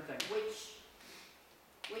a different thing. Which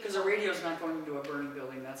Because a radio's not going into a burning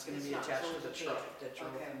building, that's gonna It's be not, attached so to the it's a truck pager. that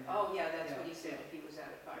drove Okay, them there. oh, yeah, that's Yeah, what he said, yeah. if he was at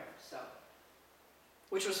a fire, so.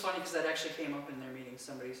 Which was funny, because that actually came up in their meeting,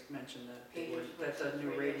 somebody mentioned that that the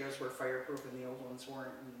new radios were fireproof and the old ones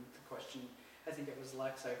weren't, and the question, I think it was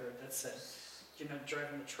Lex I heard that said, you're not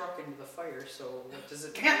driving the truck into the fire, so what does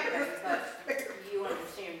it matter? But you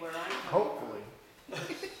understand where I'm coming from. Hopefully.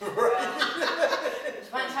 Well,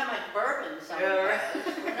 depends how much bourbon someone Yeah, right.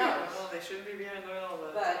 has, who knows? Well, they shouldn't be behind the wheel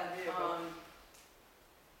of But, that vehicle.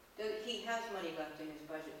 he has money left in his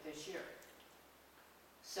budget this year.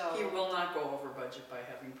 So. He will not go over budget by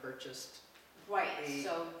having purchased Right, Eight.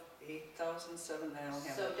 so, 8,007, I don't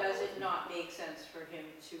have so that. does with it me. not make sense for him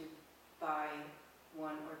to buy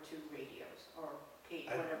 1 or 2 radios, or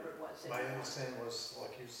whatever it was? that My he wanted? understanding was,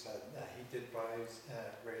 like you said, he did buy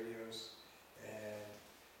radios, and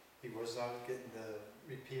he was not getting the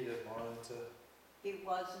repeater monitor. He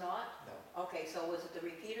was not? No. Okay, so was it the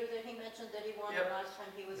repeater that he mentioned that he wanted Yep. last time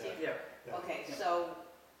he was Yeah. here? Yeah, Okay, Yeah.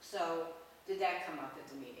 so did that come up at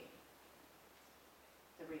the meeting?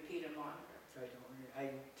 The repeater monitor?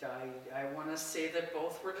 I want to say that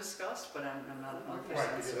both were discussed, but I'm not 100%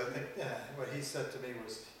 Right, because I certain. think, what he said to me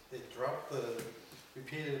was, they dropped the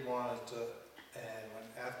repeated monitor, and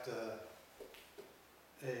when after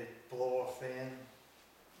a blower fan,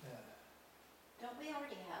 Don't we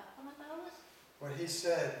already have one of those? what he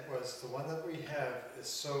said was, the one that we have is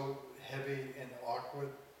so heavy and awkward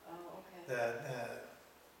Oh, okay. that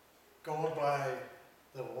going by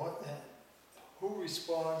the one, who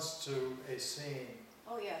responds to a scene?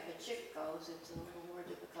 Oh, yeah, if a chick goes, it's a little more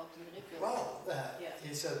difficult to manipulate. Well, Yeah.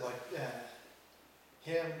 he said like,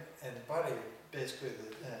 him and Buddy, basically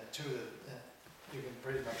the two that you can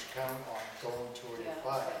pretty much count on going to a Yeah,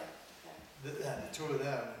 fire. okay, okay. The two of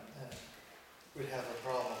them would have a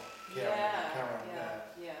problem carrying the Yeah, current.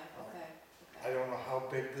 yeah, okay, I okay. don't know how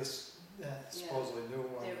big this supposedly new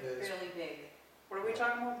one They're is. fairly big. What are we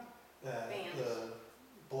talking about? Fans. The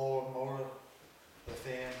blower motor, the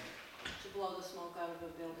fan, To blow the smoke out of a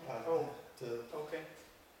building. Oh. the Okay.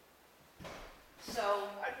 So,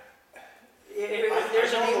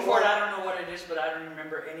 There's a I know name for it, what- I don't know what it is, but I don't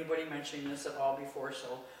remember anybody mentioning this at all before,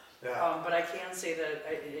 so. yeah. But I can say that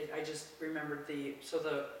I just remembered the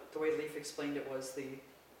way Leaf explained it was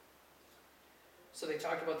so they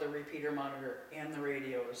talked about the repeater monitor and the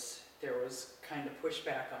radios. There was kind of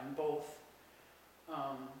pushback on both.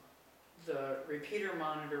 The repeater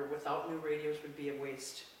monitor without new radios would be a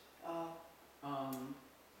waste.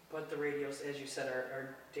 But the radios, as you said,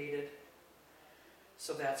 are dated.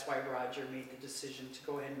 So that's why Roger made the decision to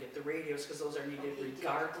go ahead and get the radios, because those are needed Oh, he did.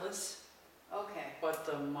 regardless. okay, But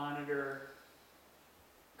the monitor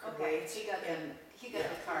could okay, wait. he got And, the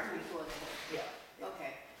cart before the horse. yeah,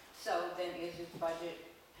 Okay, so then is his budget,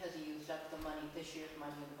 has he used up the money, this year's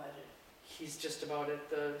money in the budget? he's just about at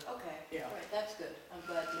the, Okay, Yeah. all right, that's good. I'm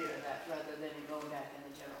glad to hear Yeah. that, rather than going back in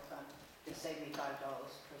the general fund to save me $5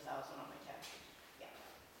 per thousand on my taxes. Yeah.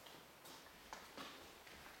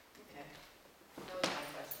 Okay, that was my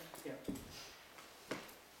question. Yeah.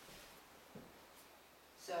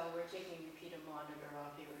 So we're taking repeater monitor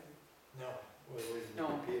off here No, we're leaving No,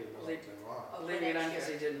 the repeater leave- monitor on. for leaving it on next because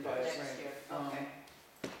year. they didn't buy it, Next right. year, Um, okay.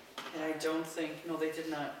 And I don't think, no, they did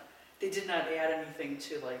not add anything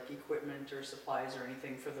to like equipment or supplies or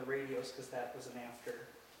anything for the radios, because that was an after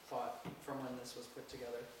thought from when this was put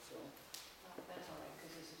together, so. Well, that's all right,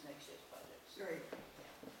 because this is next year's budget. so- Right.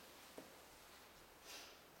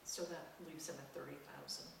 So that leaves him at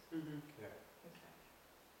 30,000. Mm-hmm. Okay.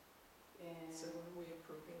 And So are we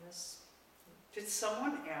approving this? Did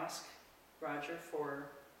someone ask Roger for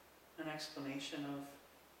an explanation of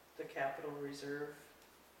the capital reserve,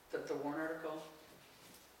 the warrant article?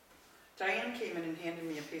 Diane came in and handed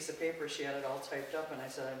me a piece of paper, she had it all typed up, and I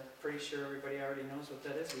said, I'm pretty sure everybody already knows what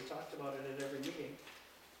that is, we talked about it at every meeting.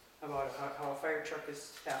 About how a fire truck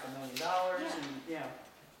is $500,000 and, yeah,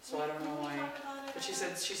 so I don't know why. But she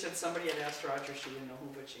said somebody had asked Roger, she didn't know who,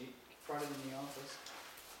 but she brought it in the office.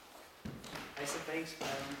 I said, thanks, but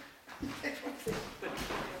I don't think, but,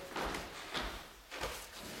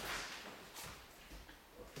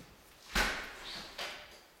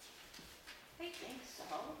 I think so.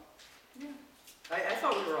 yeah. I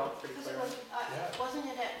thought we were all pretty Because clear. Yeah. wasn't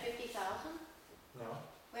it at 50,000? No,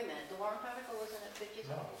 Wait a minute, the warrant article wasn't at 50,000?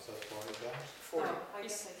 no, it says 40,000. 40. Oh, I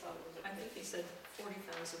guess I thought it was I at think 50. he said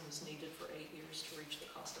 40,000 was needed for 8 years to reach the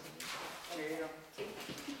cost of a new truck. There you go.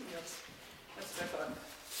 Yes. That's what I thought.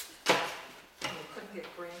 And we couldn't get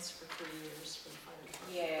grants for 3 years for the fire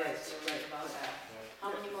department. Yes, Right. you're right about that. Yeah. How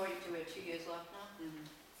many more, do we have 2 years left now? Mhm.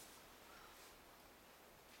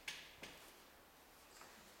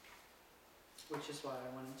 Which is why I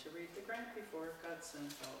wanted to read the grant before it got sent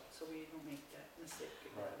out, so we don't make that mistake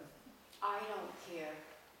again. I don't care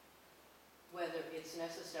whether it's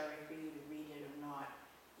necessary for you to read it or not.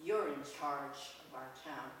 You're in charge of our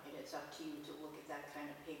town, and it's up to you to look at that kind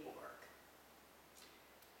of paperwork.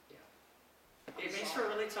 Yeah. I'm It makes for a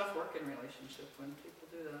sorry. really tough working relationship when people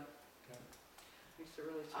do that. Yeah. Makes it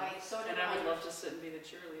really tough. I sort of, And I would love to sit and be the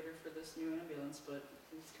cheerleader for this new ambulance, but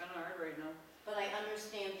it's kind of hard right now. but I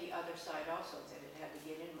understand the other side also, that it had to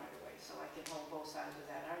get in right away, so I can hold both sides of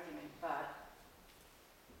that argument, but,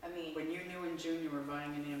 I mean, When you knew in June you were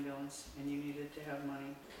buying an ambulance and you needed to have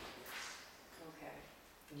money, okay.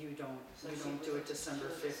 you don't So do she it was December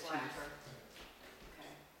a 15th. slacker.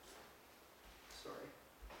 Okay. Sorry.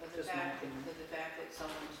 But the Just my fact, opinion. but the fact that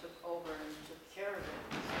someone took over and took care of it,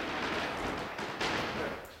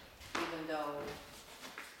 even though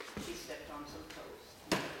she stepped on some toes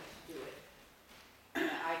in order to do it.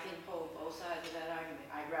 I can hold both sides of that argument.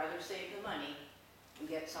 I'd rather save the money and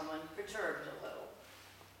get someone perturbed a little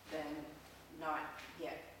than not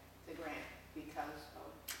get the grant because of,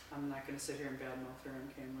 I'm not gonna sit here and badmouth her on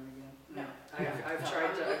camera again. No. I've No,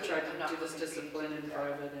 tried I'm to I'm not do this looking for you to discipline in do that.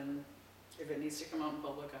 private, and if it needs to come out in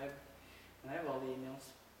public, I have all the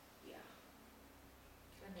emails. Yeah.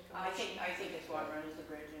 Can I make a I motion? think it's water under the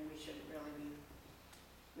bridge and we shouldn't really be,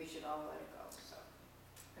 we should all let it go, so.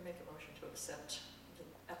 I make a motion to accept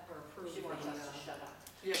or approve She wants us to the shut up.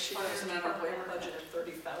 Yeah, she fire doesn't have a department labor budget of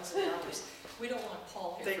 $30,000. We don't want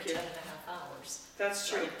Paul here Thank for you. 10.5 hours. That's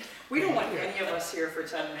true. We don't want any of us here for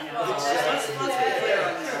 10 and a half Well, hours. that's- Let's be clear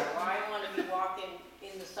on that. I want to be walking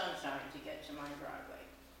in the sunshine to get to my driveway,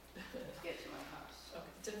 to get to my house. Okay,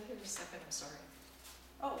 didn't hear the second, I'm sorry.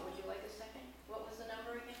 Oh, would you like a second? What was the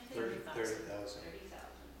number again? 30,000. 30,000. 30,000.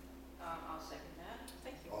 I'll second that.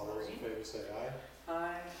 Thank you, All those in Maureen. favor say aye,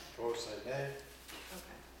 I, opposed say nay.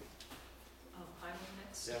 Okay. Highway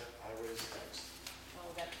next? Yeah, highways next. Oh,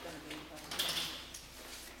 that's going to be,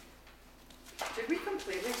 did we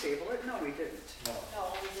completely table it? No, we didn't. No, no,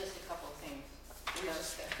 only just a couple of things. We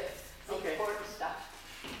just- The okay. important stuff.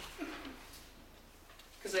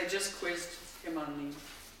 Because I just quizzed him on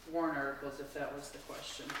the warrant articles, if that was the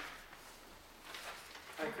question.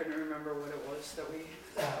 I couldn't remember what it was that we.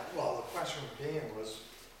 well, the question being was,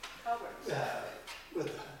 Culverts.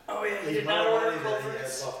 with Oh, yeah, the he did not amount of order money that he had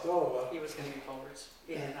culverts. left over, He was gonna get culverts.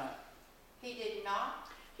 He did not. He did not?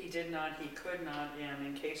 He did not, he could not, and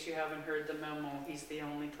in case you haven't heard the memo, he's the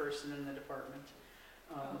only person in the department.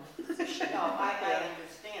 No, I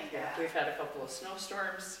understand Yeah, that. we've had a couple of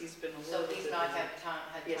snowstorms, he's been a So little bit he's not busy. had time,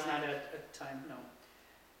 He has not had a time, no.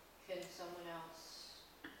 Can someone else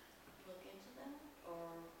look into that, or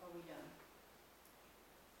are we done?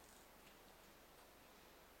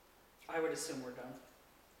 I would assume we're done.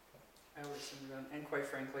 I would assume we're done, and quite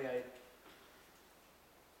frankly, I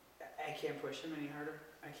can't push him any harder.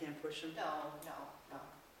 I can't push him. No.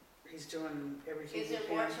 He's doing everything Is he there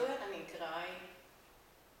more can. to it? I mean, could I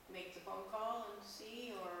make the phone call and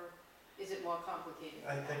see, or is it more complicated?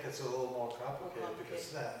 I than think that? it's a little more complicated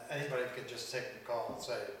because anybody could just take the call and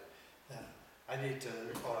say, yeah, I need to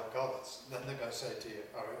order culverts. Then they're gonna say to you,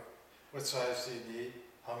 all right, what size do you need?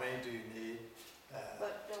 How many do you need?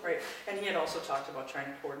 But don't- Right, and he had also talked about trying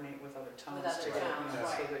to coordinate with other towns With other to get, towns, so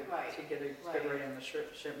right, that, right, to get a right. good rate on the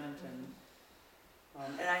shipment, and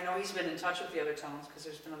And I know he's been in touch with the other towns, because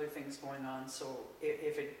there's been other things going on, so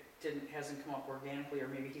if it hasn't come up organically, or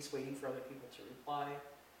maybe he's waiting for other people to reply,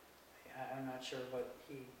 I'm not sure, but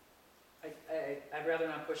I'd rather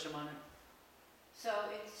not push him on it. So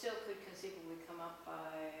it still could conceivably come up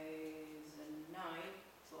by the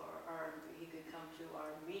 9th, or he could come to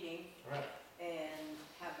our meeting Right. and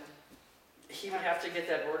have a, He would have to get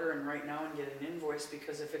that order in right now and get an invoice,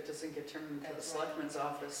 because if it doesn't get turned into the That's right. selectman's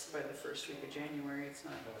office by the first week of January, it's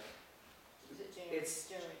not. is it January? It's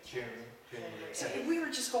January. January. So we were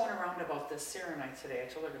just going around about this, Sarah and I today.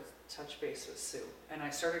 I told her to touch base with Sue, and I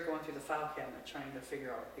started going through the file cabinet trying to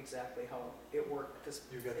figure out exactly how it worked. This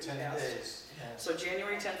You've got in 10 past. days. Yeah. So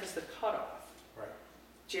January 10th is the cutoff. Right.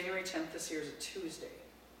 January 10th this year is a Tuesday.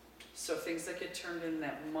 So things that get turned in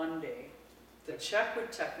that Monday, the check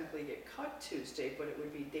would technically get cut Tuesday, but it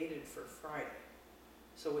would be dated for Friday.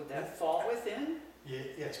 So would that fall within?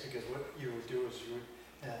 Yes, because what you would do is you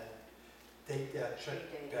would date that check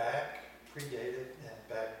Predate. back, predate it, and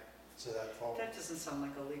back, so that fall. That doesn't sound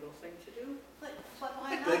like a legal thing to do. But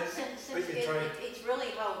why But- not, since but you're trying- it's really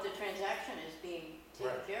how the transaction is being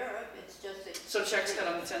taken Right. care of, it's just that. So checks cut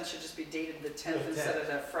on the 10th should just be dated the 10th The instead 10th. of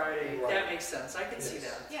that Friday. Right. That makes sense. I can see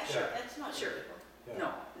Yes. that. Yeah, Sure. that's not Sure. illegal. Yeah.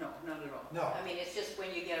 No, not at all. No, I mean, it's just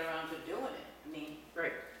when you get around to doing it, I mean,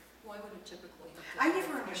 Right. Why would it typically? have to I be never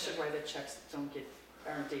Friday? understood why the checks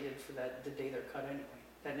aren't dated for the day they're cut anyway.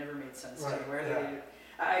 That never made sense to me. Right, Where are yeah. they dated?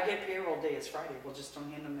 I get payroll day is Friday. Well, just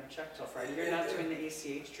don't hand them their check till Friday. You're not doing the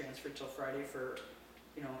ACH transfer till Friday for,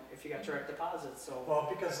 if you got direct deposits, so. well,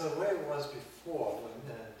 because the way it was before,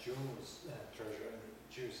 when June was treasurer and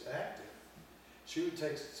she was active, she would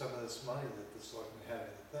take some of this money that the selectmen had in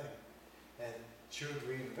the thing, and she would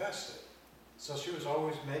reinvest it. So she was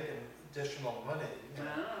always making additional money,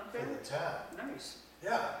 Ah, for okay. the town. Nice.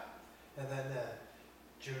 Yeah, and then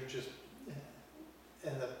June just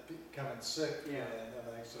ended up becoming sick Yeah. and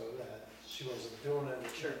everything, so she wasn't doing it.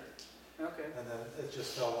 Sure. Okay. And then it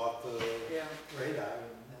just fell off the Yeah. radar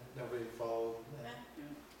and nobody followed.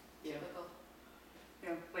 Yeah. typical.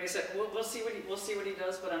 Yeah. Like I said, we'll see what he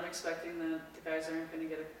does, but I'm expecting that the guys aren't going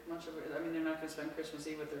to get much of it. I mean, they're not going to spend Christmas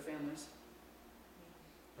Eve with their families.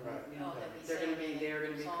 Right. You know, Oh, that'd be they're going to be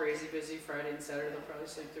Saturday, crazy busy Friday and Saturday. They'll probably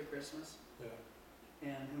sleep through Christmas, Yeah.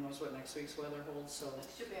 and who knows what next week's weather holds. So.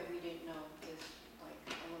 It's too bad we didn't know this, like,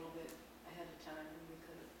 a little bit ahead of time, and we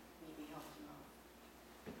could have maybe helped him out.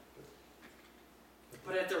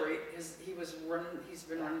 But at the rate he's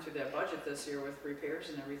been running through that budget this year with repairs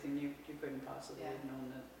and everything. You couldn't possibly have known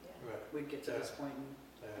that Yeah. Right. we'd get to this point in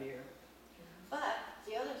the Yeah. year. But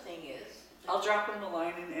the other thing is. I'll drop him the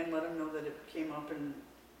line and let him know that it came up, and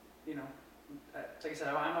like I said,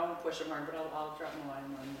 I won't push him hard, but I'll drop him a line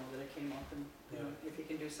and let him know that it came up, and if he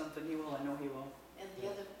can do something, he will. I know he will. And the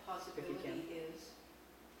other possibility is,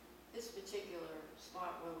 this particular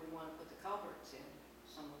spot where we want to put the culverts in,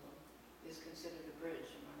 some of them, is considered a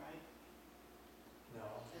bridge, am I right? No.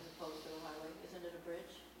 As opposed to a highway, isn't it a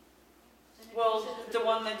bridge? Isn't it Well, considered a the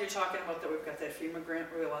one bridge? that you're talking about that we've got that FEMA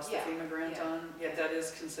grant, we lost the Yeah, FEMA grant yeah, on, yeah. that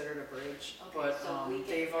is considered a bridge. Okay, But so we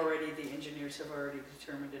the engineers have already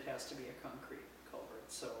determined it has to be a concrete culvert,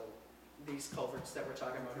 so these culverts that we're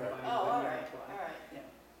talking about are Right. buying Oh, all one year right, apply. all right. Yeah.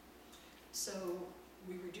 So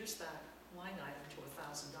we reduced that line item to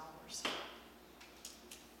 $1,000.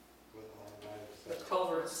 With all that, The is that-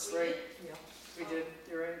 culverts, We right, did? Yeah. we did,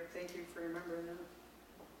 you're right, thank you for remembering that.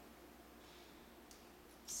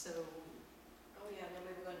 So, Oh, yeah, and then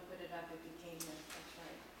we were gonna put it up, it became, that's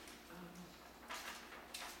right.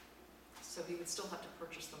 so he would still have to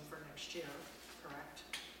purchase them for next year, correct?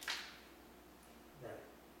 Right.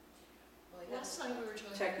 Well, he Last doesn't- time we were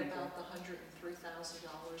talking Technically. about the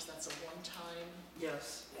 $103,000, that's a one-time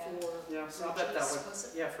Yes, Yeah. for yeah, so I'll bet that bridges, would,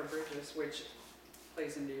 was it? yeah, for bridges, which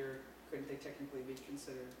plays into your, couldn't they technically be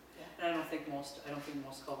considered? Yeah. And I don't think most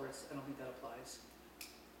culverts, I don't think that applies.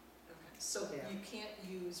 Okay, so Yeah. you can't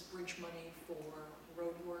use bridge money for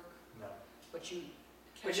road work, No. but you can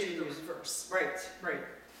But you do can the use- reverse. Right.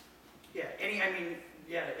 Yeah,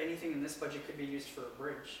 anything in this budget could be used for a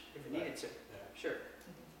bridge if it needed to, Yeah. sure.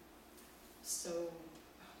 Mhm. So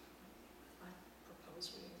I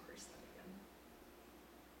propose we increase that again.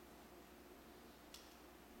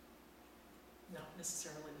 Not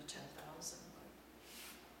necessarily to 10,000, but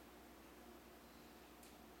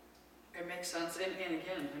It makes sense, and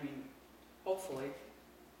again, I mean, hopefully,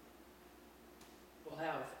 we'll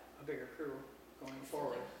have a bigger crew going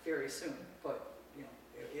forward very soon, but,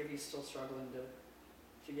 if he's still struggling to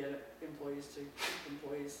get employees to keep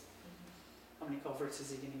employees, how many culverts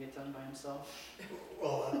is he gonna get done by himself?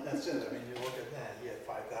 Well, that's it. I mean, you look at that, he had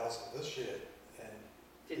 5,000 this year and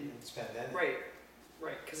Didn't, didn't spend any. right,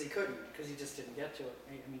 Right, because he couldn't, because he just didn't get to it.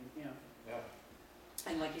 I mean, you know. Yeah,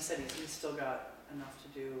 And like you said, he's still got enough to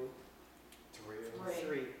do 3 of them. Right.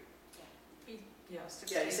 three. Yeah,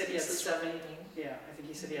 Yeah, he said he had 16 pieces 7. remaining. Yeah, I think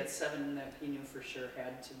he said he had 7 that he knew for sure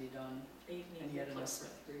had to be done, 8 and he need had to be enough plus for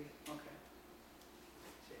 3. Okay.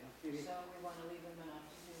 So, yeah, maybe, So we want to leave him enough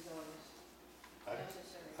to do those I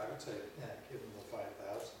necessary. I would say, yeah, give them the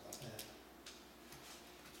 5,000, yeah.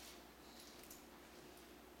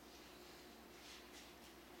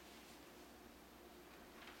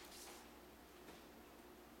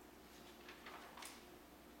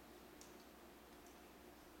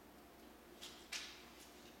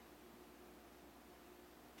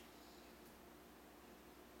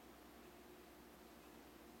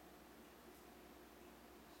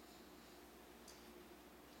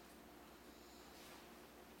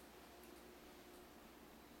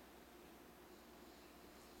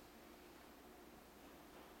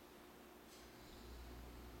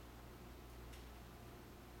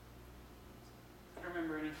 I don't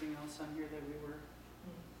remember anything else on here that we were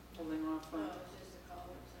Mhm. holding off No, on. it's just the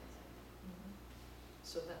culverts, I think. Mhm.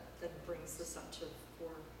 So that then brings this up to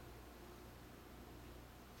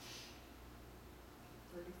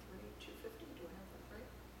 433,250, do I have that right?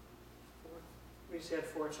 We just had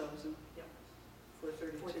 4,000. Yeah.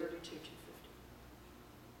 432. 432,250.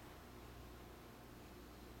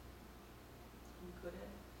 You good, Ed?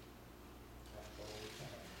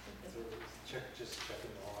 Just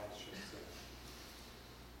checking the lines, just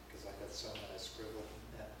because I got some that I scribbled,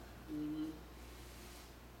 yeah. Mhm.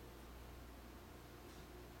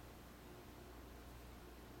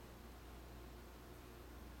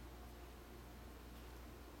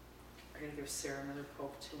 I gotta give Sarah another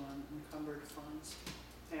poke too on encumbered funds.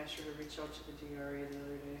 I asked her to reach out to the DRA the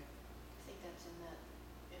other day. I think that's in that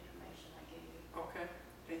information I gave you. Okay,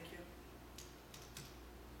 thank you.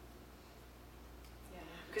 Yeah.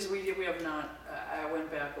 Because we have not, I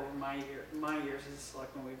went back over my years as a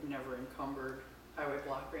selectman, we've never encumbered highway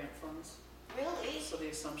block grant funds. Really? So the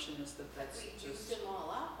assumption is that that's We used just, them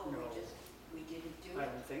all up, or No. we didn't do I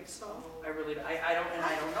it? don't think so. Oh. I really, I don't, and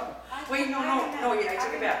I don't know. I- Wait, no, I no, no, remember- yeah, I take it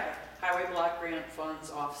remember. back. Highway block grant funds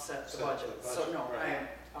offset the Set budget, the so budget, no, right.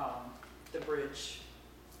 the bridge,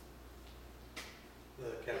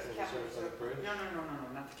 The capital capital reserve for the reserve. bridge? no,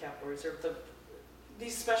 not the capital reserve,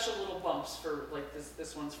 these special little bumps for, like,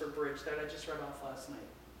 this one's for bridge that I just read off last night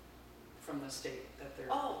from the state that they're,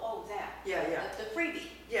 Oh, that. Yeah, yeah. The freebie.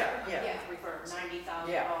 yeah, Yeah, for $90,000.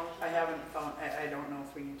 Yeah, I haven't found, I don't know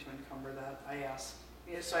if we need to encumber that, I asked.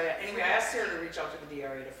 Yeah, so anyway, I asked Sarah to reach out to the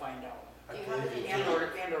DRA to find out, I You have it believe in you do.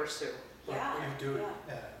 and or Sue. Yeah, You do it,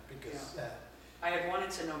 yeah. yeah, because, I had wanted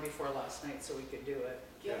to know before last night so we could do it.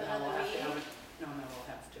 Do you have Now we'll another have to have meeting? it. No, we'll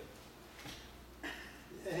have to.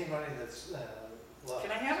 any money that's left.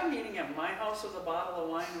 Can I have a meeting at my house with a bottle of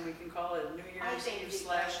wine and we can call it New I Year's think Eve we-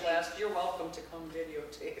 slash last, you're welcome to come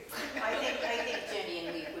videotape. I think Jenny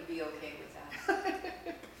and Lee would be okay with that.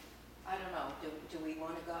 I don't know, do we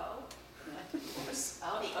want to go?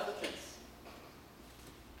 I'll eat cookies.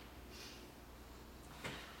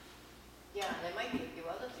 Yeah, there might be a few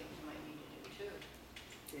other things you might need to do too.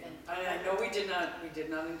 Yeah. And- I know we did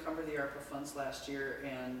not encumber the ARPA funds last year,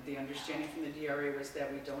 and the understanding from the DRA was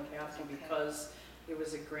that we don't have to Okay. because it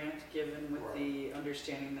was a grant given with the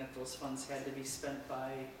understanding that those funds had to be spent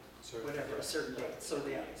by Certain whatever, a dates. certain date, so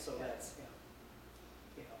Yeah. that's, yeah.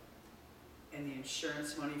 And the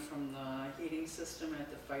insurance money from the heating system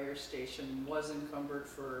at the fire station was encumbered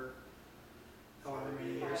for however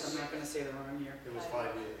many years, I'm not gonna say the wrong year. It was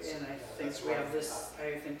 5 years. And I Yeah, think that's we why have we this, have-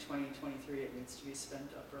 I think 2023, it needs to be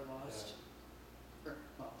spent up or lost. Or,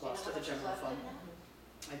 well, Do you lost know to the how much is general left in fund.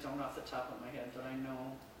 that? I don't off the top of my head, but I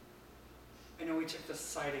know we took the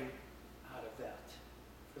siding out of that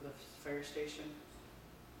for the fire station.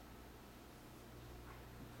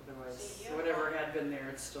 Otherwise, See, you're whatever wrong. had been there,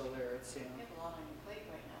 it's still there, it's, you You know. have a lot on your plate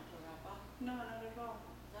right now to wrap up. No, not at all,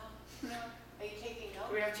 No? no. Are you taking notes?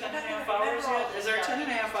 Do we have You're 10 and a not half gonna hours remember all yet? this Is our stuff. 10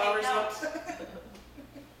 and a half Take hours up? notes.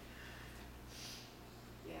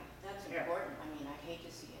 Yeah, that's Yeah. important. I mean, I hate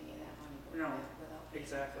to see any of that money go No, without being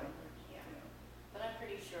exactly. encumbered. Yeah, but I'm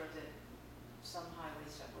pretty sure that some highway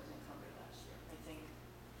stuff was encumbered last year. I think,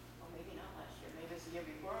 or maybe not last year, maybe it's the year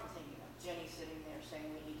before I'm thinking of. Jenny sitting there saying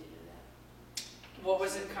we need to do that. What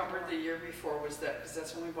was encumbered the year before was that, because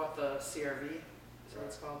that's when we bought the CRV, is that what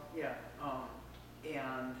it's called? Yeah,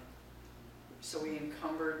 and so we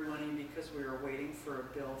encumbered money because we were waiting for a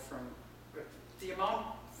bill from, the amount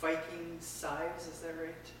Viking Sives, is that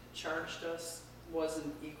right, charged us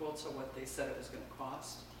wasn't equal to what they said it was gonna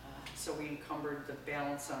cost. So we encumbered the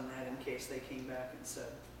balance on that in case they came back and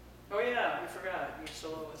said, oh yeah, we forgot, you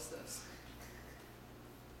still owe us this.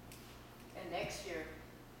 And next year,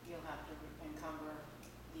 you'll have to encumber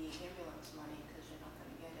the ambulance money, because you're not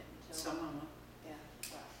gonna get it until. Someone will. Yeah,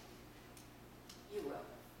 well, you will.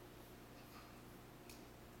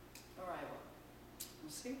 Or I will.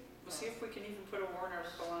 We'll see. We'll see if we can even put a warrant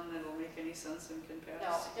article on that'll make any sense and can No,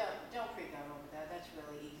 pass. don't freak out over that, that's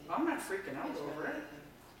really easy. I'm not freaking out It's over really it, easy.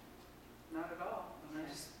 not at all. And I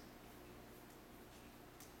just,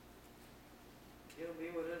 it'll be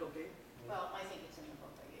what it'll be. Well, I think it's in the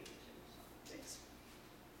book I gave you too, so. Thanks.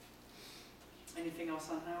 Anything else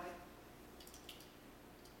on highway?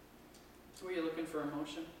 Were you looking for a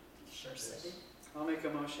motion? Sure, Yes. Cindy. I'll make a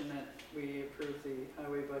motion that we approve the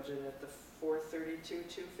highway budget at the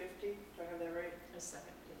 432,250. Do I have that right? A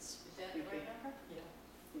second, please. Is that the right number?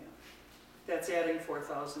 Yeah. That's adding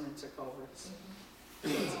 4,000 into culverts. So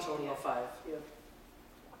it's a total of 5. Yep.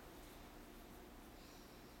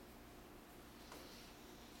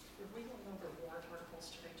 Were we going over warrant articles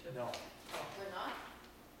today too? No, We're not?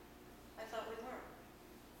 I thought we were.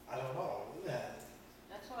 I don't know.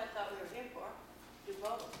 That's what I thought we were here for, do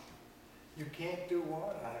both. You can't do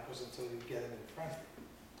warrant articles until you get them in front of you.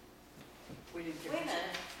 We didn't give Wait a them.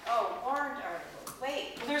 minute, oh, warrant article,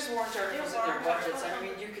 wait, Well, there's warrant articles in their warrant budgets. I articles.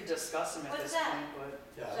 mean, you could discuss them at What's this that? point, but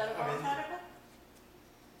Yeah, is that a I warrant mean, article?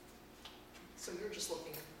 So you're just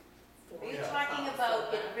looking for. Are you Yeah. talking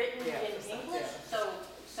about it written Yeah, in just that, English?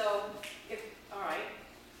 So, if, all right,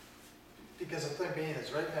 because the thing being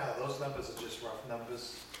is, right now, those numbers are just rough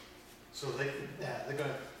numbers. So they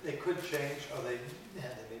could change, or they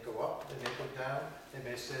may go up, they may go down, they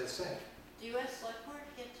may stay the same. do you as select board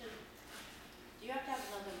get to, do you have to have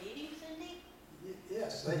another meeting, Cindy?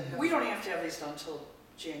 Yes, they have. we don't have to have these done till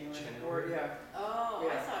January. Or, January. yeah. Oh,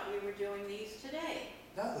 I Yeah. thought we were doing these today.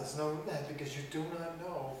 No, there's no, because you do not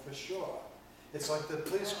know for sure. It's like the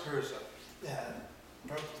police cruiser. Yeah,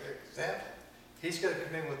 perfect example. He's gonna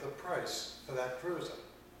come in with the price for that cruiser.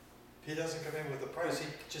 If he doesn't come in with the price, he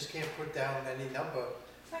just can't put down any number.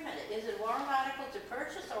 Wait a minute, is it warrant article to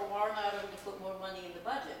purchase or warrant article to put more money in the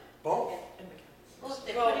budget? Both. In the Well, if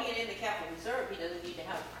they're Well- putting it in the capital reserve, he doesn't need to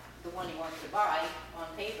have the one he wants to buy on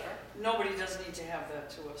paper. Nobody does need to have that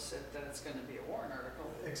to us that it's going to be a warrant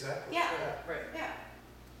article. Exactly. Yeah. Right. Yeah.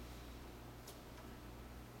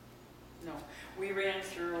 No, we ran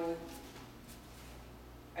through,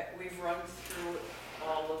 we've run through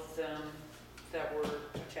all of them that were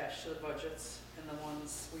attached to the budgets and the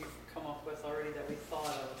ones we've come up with already that we thought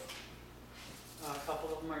of. A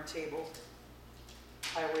couple of them are tabled.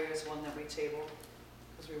 Highway is one that we tabled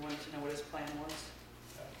because we wanted to know what his plan was,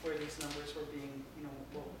 where these numbers were being,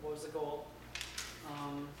 what was the goal. I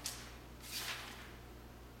don't know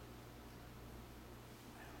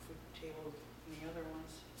if we tabled any other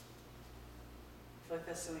ones. I feel like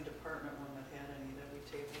that's the only department one that had any that we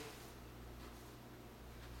tabled.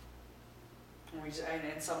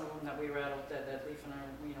 And some of them that we rattled that Leaf and I,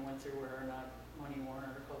 went through were not money warrant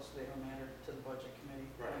articles, so they don't matter to the budget committee.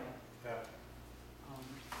 Right. Yeah.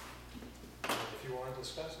 If you want to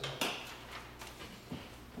discuss it.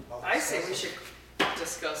 I'll I say we discuss it. should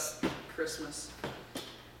discuss Christmas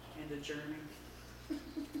and adjourning.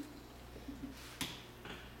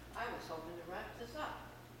 I was hoping to wrap this up.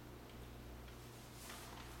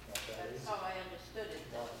 Not that That's easy. how I understood it,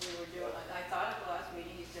 that we were doing, I thought at the last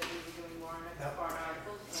meeting you said we were doing warrant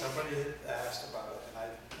articles. and- Somebody had asked about it, and I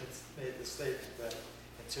made the statement that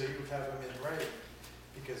until you have them in writing,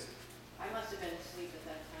 because I must have been asleep at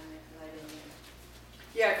that time because I didn't hear.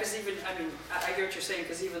 Yeah, because even, I get what you're saying,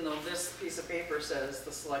 because even though this piece of paper says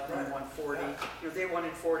the selectmen Right. want 40, Yeah. they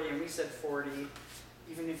wanted 40 and we said 40,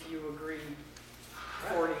 even if you agreed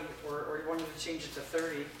 40 or you wanted to change it to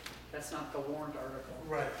 30, that's not the warrant article.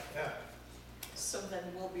 right, yeah, So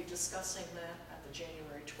then we'll be discussing that at the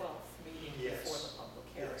January 12th meeting Yes. before the public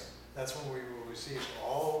hearing. yes. That's when we will receive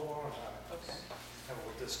all warrant articles. Okay. And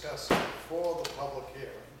we'll discuss it before the public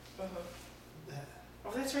hearing.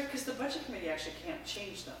 Oh, that's right, because the budget committee actually can't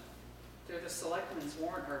change them. They're the selectmen's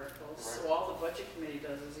warrant articles, so Right. all the budget committee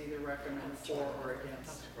does is either recommend for or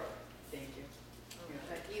against. Right. Thank you.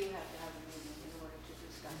 But you have to have a meeting in order to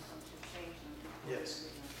discuss them, to change them. before Yes. the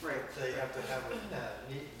meeting. Right. They have to have a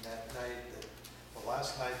meeting that night, the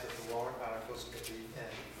last night that the warrant articles could be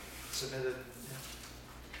submitted.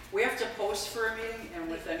 We have to post for a meeting, and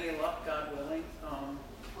with any luck, God willing,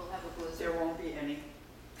 We'll have a blizzard. there won't be any.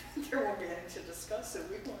 There won't be any to discuss if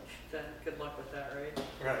we want. Then good luck with that, right?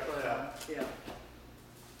 Right, But, yeah.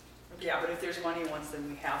 Yeah, but if there's money ones, then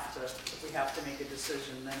we have to make a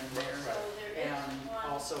decision then and there. So there is And one,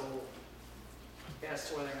 also as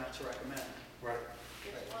to whether or not to recommend. Right.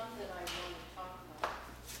 there's one that I want to talk about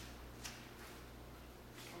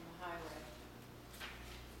on the highway.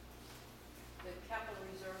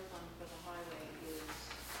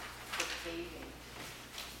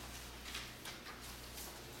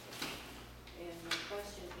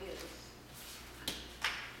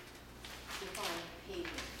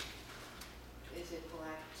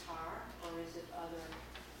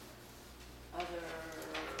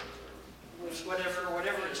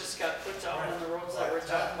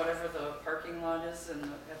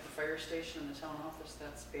 fire station and the town office,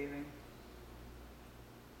 that's paving.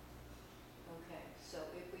 Okay, so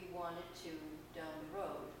if we wanted to, down the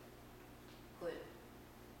road, put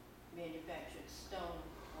manufactured stone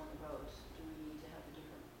on the roads, do we need to have a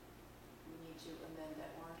different, we need to amend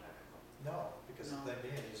that warrant article? No, because No. the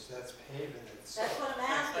thing is, that's paving That's itself. what I'm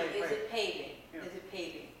asking, Right, is right. it paving? Yeah. Is it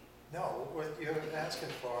paving? No, what you're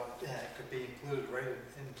asking for, could be included right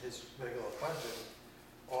in his regular budget,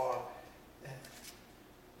 or,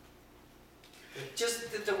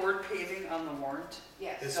 Just the word paving on the warrant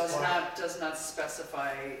Yes. It's does fine. does not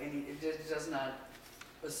specify any, it does not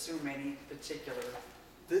assume any particular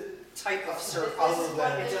the, type of surface. Other This is than-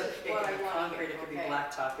 what, It this could is be what I want to concrete, hear, it could be okay?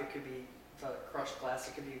 blacktop, it could be crushed glass,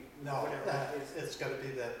 it could be no, whatever it is. it's gotta be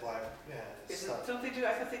that black, stuff. Don't they do,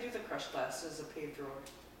 I thought they do the crushed glass as a paved road.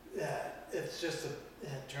 Yeah, it's just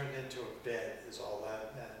turned into a bed is all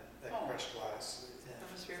that Oh. crushed glass.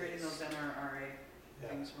 I must be reading those NRA Yeah,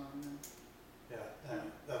 things wrong then. yeah,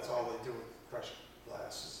 that's all they do with crushed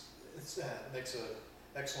glass. It's, makes a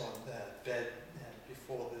excellent bed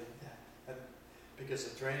before and because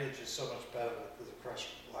the drainage is so much better with the crushed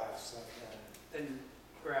glass than, Then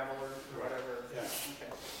gravel or Right, whatever. yeah.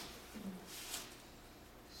 Okay.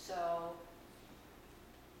 So,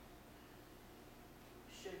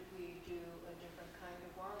 should we do a different kind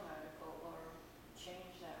of warrant article or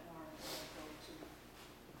change that warrant article to?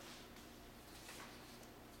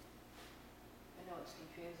 I know it's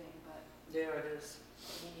confusing, but Yeah, it is.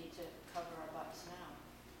 we need to cover our butts now.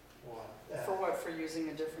 one. For what, for using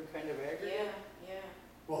a different kind of aggregate? Yeah,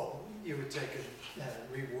 Well, you would take and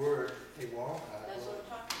reword a warrant that's article. what I'm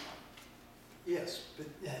talking about. Yes, but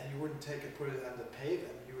you wouldn't take and put it under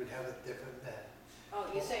paving, you would have a different, Oh,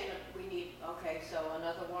 you're saying that we need, okay, so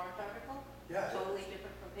another warrant article, yeah, totally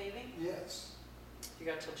different from paving? yes. You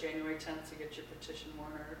got till January 10th to get your petition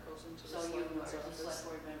warrant articles into the So you, selectmen's as a office. select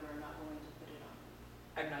board member, are not willing to put it on?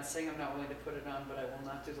 I'm not saying I'm not willing to put it on, but I will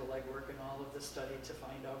not do the legwork and all of the study to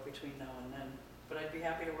find out between now and then. But I'd be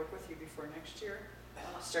happy to work with you before next year,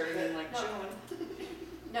 starting in like No. June.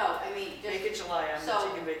 No, I mean, Make it just, July, I'm so,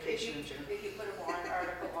 not taking vacation in June. if you put a warrant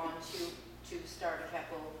article on to start a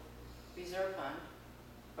capital reserve fund,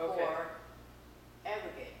 Okay, or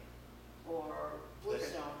aggregate, or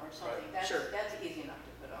Bluestone, or something, Sure. that's easy enough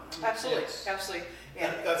to put on. I mean, absolutely, Yes. absolutely.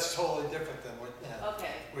 And That's totally different than what,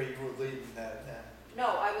 Okay, where you were leading that, no,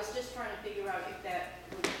 I was just trying to figure out if that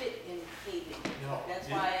would fit in paving. no. That's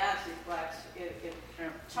you- why I asked if Yeah.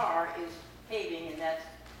 tar is paving, and that's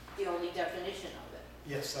the only definition of it.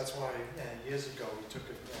 Yes, that's why, years ago, we took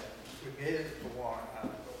it, we made it a warrant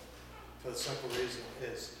article, for the simple reason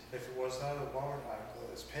is, if it was not a warrant article,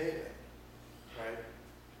 it's paving, right?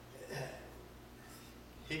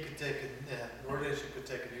 He could take it, road agent could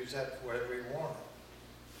take and use that for whatever he wanted.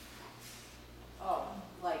 Oh,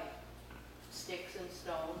 like sticks and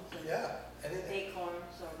stones and Yeah, anything,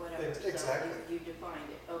 acorns or whatever. Ex- exactly. So you defined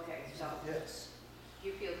it, okay, so yes. do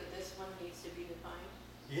you feel that this one needs to be defined?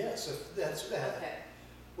 Yes, if that's, Okay,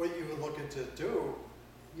 what you were looking to do,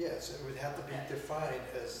 yes, it would have to be Okay. defined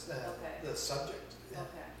as Okay. the subject. okay.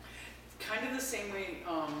 kind of the same way,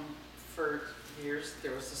 for years,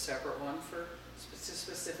 there was a separate one for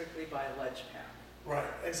specifically by ledge path. Right,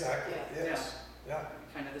 exactly, Yeah. yes, yeah.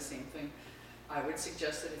 Kind of the same thing. I would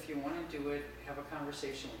suggest that if you want to do it, have a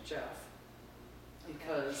conversation with Jeff.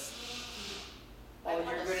 Because I all your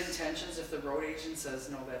wanna good s- intentions, if the road agent says,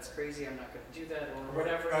 no, that's crazy, I'm not gonna do that, or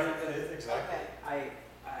whatever, Right, then exactly. Okay,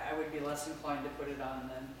 I would be less inclined to put it on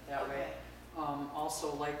then, that way. okay,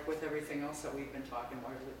 Also, like with everything else that we've been talking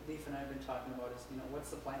about, Leaf and I have been talking about is,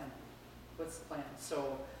 what's the plan? What's the plan?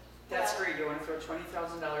 So, that's Well- great, you wanna throw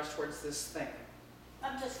 $20,000 towards this thing,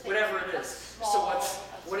 I'm just thinking. whatever it a is. So small- what's, a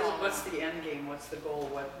what is, small what's amount. the end game, what's the goal,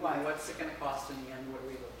 Right. what's it gonna cost in the end, what are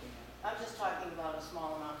we looking at? I'm just talking about a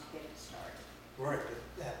small amount to get it started. Right,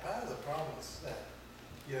 but part of the problem is that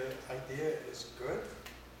your idea is good,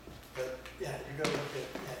 but you gotta look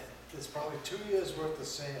at, there's probably 2 years worth of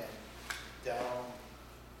sand down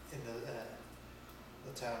in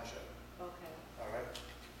the township, Okay. all right?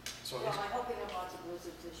 So, Well, I hope we have lots of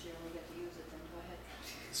blizzards this year and we get to use it, then go ahead.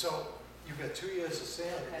 so you've got 2 years of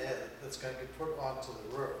sand in Okay. there that's gonna get put onto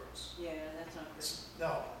the roads. Yeah, that's not good.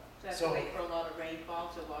 No, So I have So- to wait for a lot of rainfall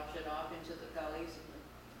to wash it off into the gullies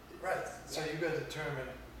and right, so you gotta determine,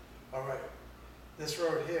 all right, this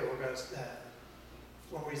road here, we're gonna,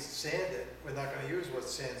 when we sand it, we're not gonna use what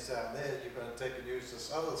sand's down there, you're gonna take and use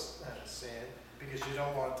this other sand, because you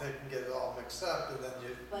don't wanna take and get it all mixed up, and then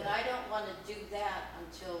you. But I don't want to do that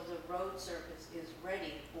until the road surface is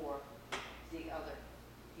ready for the other,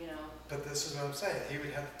 you know? But this is what I'm saying, he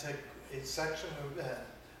would have to take a section of,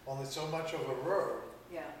 only so much of a road,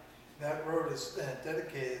 Yeah, that road is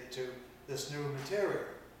dedicated to this new material.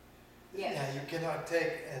 Yes. Yeah, you cannot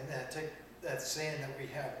take take that sand that we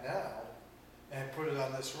have now and put it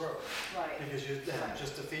on this road, Right. because you're Right.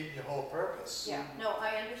 just defeating your whole purpose. Yeah, no,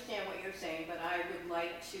 I understand what you're saying, but I would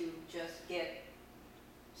like to just get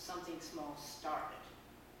something small started.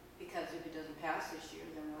 Because if it doesn't pass this year,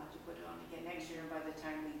 then we'll have to put it on again next year, and by the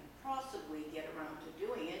time we possibly get around to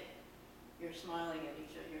doing it, you're smiling at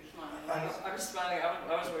each other, you're smiling. I know. I'm smiling,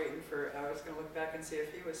 I was waiting for, I was gonna look back and see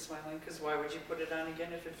if he was smiling, because why would you put it on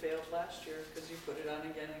again if it failed last year? Because you put it on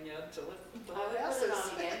again and yet until it I would put passes. it on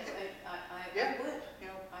again, I Yeah. would, You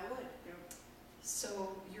know, I would.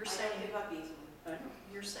 So you're I don't saying, give up easily. I know.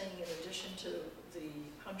 you're saying in addition to the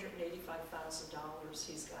 $185,000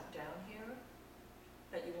 he's got down here,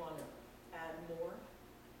 that you want to add more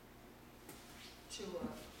to,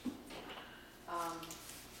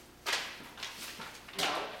 No.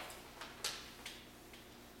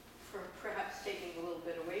 For perhaps taking a little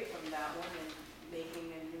bit away from that one and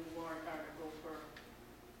making a new warrant article for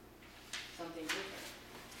something different.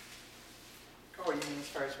 Oh, you mean as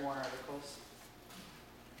far as warrant articles?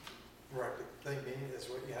 Right, but the thing being is,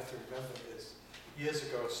 what you have to remember is, years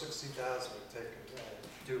ago, 60,000 would take,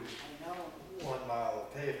 do I know. 1 mile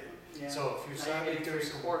of paving. Yeah. So if you Now start you're getting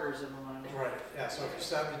reducing, 3/4 of a mile. right, yeah, so if you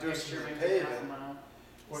start Next reducing year the maybe half a paving, mile.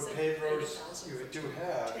 what Say paved roads 80,000 you for do 2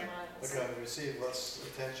 have miles. are going to receive less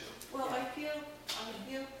attention. Well, Yeah. I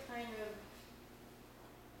feel kind of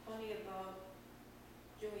funny about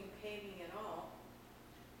doing paving at all.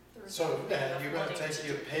 There's So not enough you're going money to take to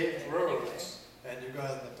your do paved it anyway. roads and you're going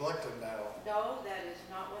to neglect them now. No, that is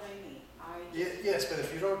not what I mean. Yes, but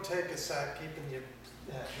if you don't take and start keeping your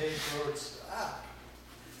paved roads up,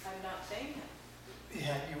 I'm not saying that.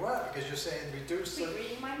 yeah, you are, because you're saying reduce Quit the,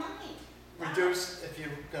 reading my mind. reduce, if you're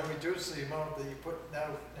going to reduce the amount that you put now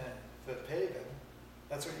for paving,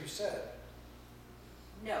 that's what you said.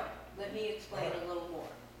 No, let me explain Alright. a little more.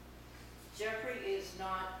 Jeffrey is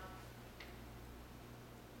not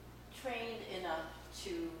trained enough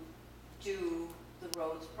to do the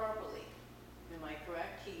roads properly. Am I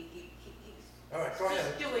correct? He's All right, go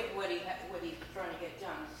ahead. just doing what he's trying to get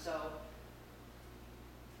done, so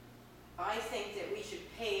I think that we should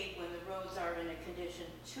pave when the roads are in a condition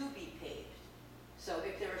to be paved. So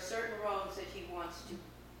if there are certain roads that he wants to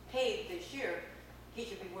pave this year, he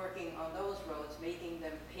should be working on those roads, making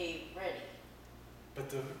them paved ready. But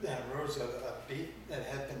the roads that that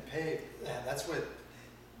have been paved, and that's what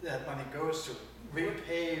that money goes to,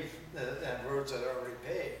 repave the roads that are already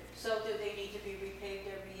paved. So do they need to be repaved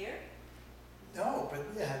every year? No, but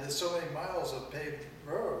yeah, there's so many miles of paved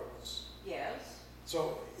roads. Yes.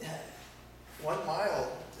 So 1 mile,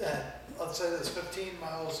 let's say there's 15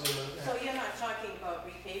 miles of, So you're not talking about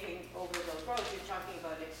repaving over those roads, you're talking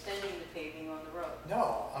about extending the paving on the road.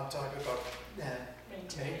 no, I'm talking about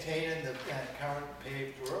Maintain. maintaining the current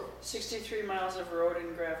paved road. 63 miles of road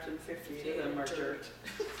in Grafton, 50 of them are dirt.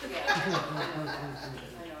 Yeah,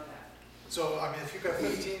 I know that, So, I mean, if you've got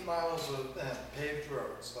 15 miles of paved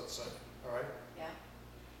roads, let's say, all right? yeah.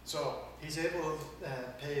 So he's able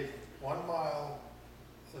to pave 1 mile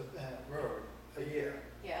of road a year.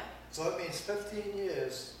 Yeah, So that means 15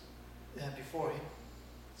 years before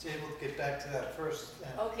he's able to get back to that first,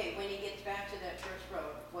 okay, when he gets back to that first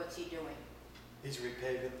road, what's he doing? he's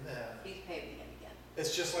repaving. He's paving it again,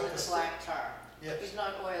 It's just like with the the black tar. Yes. He's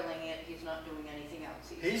not oiling it, he's not doing anything else.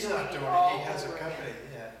 He's not doing all it, he has a over again. company,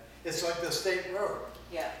 yeah. It's like the state road.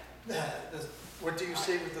 Yeah, What do you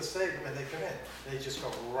see with the state when they come in? They just go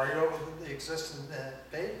right over the existing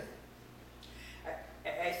pavement.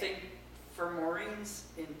 I think for Maureen's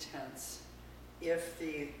intents, if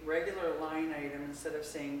the regular line item, instead of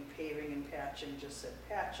saying paving and patching, just said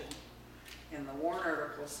patching, and the warrant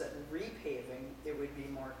article said repaving, it would be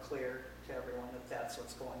more clear to everyone that that's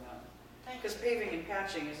what's going on. thank you. Because paving and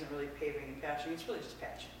patching isn't really paving and patching, it's really just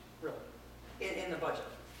patching, really, in the budget,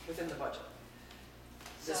 within the budget.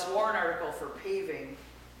 This So- warrant article for paving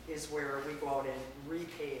is where we go out and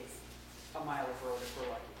repave a mile of road if we're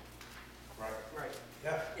lucky. Right. Right.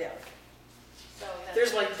 Yeah. Yeah, So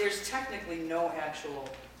there's technically no actual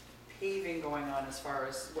paving going on as far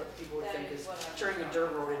as what people would That think is is what I'm turning a talking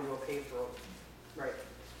dirt road about. into a paved road. Right.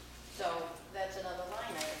 So that's another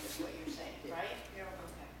line item, is what you're saying, Yeah. right? Yeah.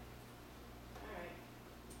 Okay. All right.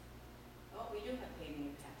 Oh, we do have paving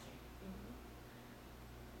and patching.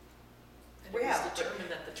 And We it was have, but determined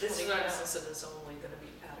that the this is what I'm- 20,000 is only gonna be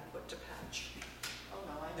adequate to patch. Oh,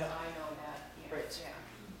 no, I Yeah. know that, yeah, Right. yeah.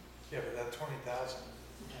 Yeah, but that 20,000,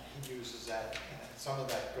 he uses that, some of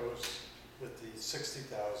that goes with the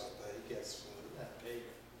 60,000 that he gets for paving.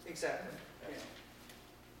 Exactly, yeah.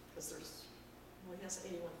 Because there's Well, he has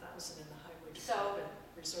 81,000 in the highway So- department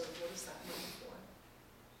reserve, what is that money for?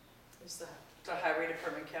 Is that, The highway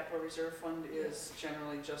department capital reserve fund is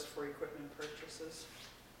generally just for equipment purchases.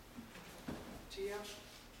 Do you?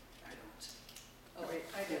 I don't. oh, Wait,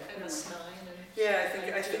 I do. MS9 and? Yeah,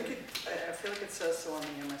 I feel like it says so on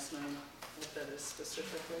the MS9, what that is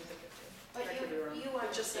specifically. But I could be wrong. you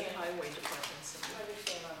It just said understand, highway departments. you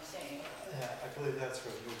understand what I'm saying. Yeah, I believe that's for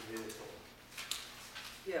a new vehicle.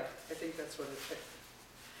 Yeah, I think that's what it,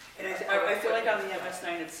 and I feel like on the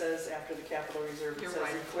MS9 it says after the capital reserve, it You're says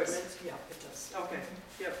right. equipment. Yeah, it does. Okay,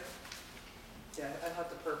 Mhm. yep. Yeah, I thought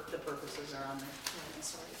the purposes are on there. Yeah, I'm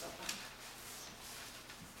sorry about that.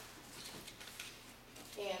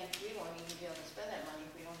 And we won't even be able to spend that money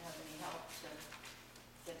if we don't have any help to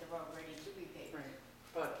get the road ready to be paved. Right,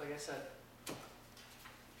 but like I said,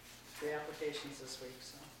 the application's this week,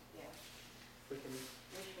 so Yeah. we can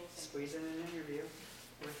Wishful thinking. squeeze in an interview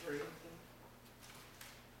or three.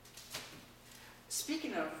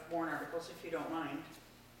 Speaking of warrant articles, if you don't mind,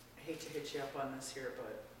 I hate to hit you up on this here,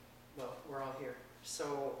 but, well, we're all here.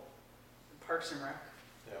 So, Parks and Rec,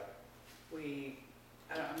 Yeah.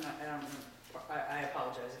 I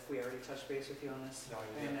apologize if we already touched base with you on this, No,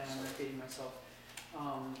 you and didn't. I'm repeating myself.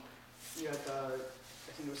 You had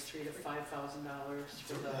I think it was $3,000 to $5,000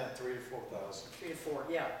 for the, 3 to 4,000. 3 to 4,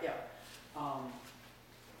 yeah.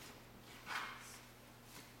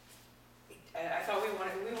 I thought we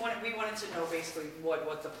wanted to know basically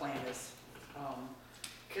what the plan is.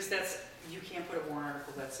 Because you can't put a warrant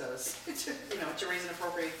article that says, to raise and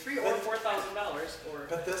appropriate $3,000 or $4,000 or.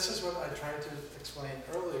 But this is what I tried to explain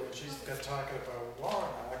earlier when she got talking about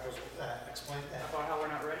warrant articles, explain that. About how we're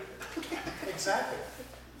not ready? Exactly.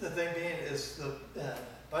 The thing being is the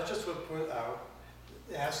budgets were put out,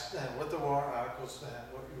 asked what the warrant articles,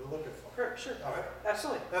 what you were looking for. Sure, All right?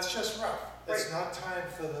 absolutely. That's just rough. It's Right. not time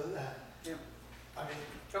for the, Yeah. I mean,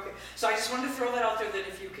 Okay, so I just wanted to throw that out there, that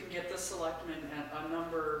if you can get the selectmen a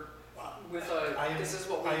number with this is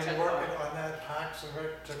what we I intend am on. working on that. Parks and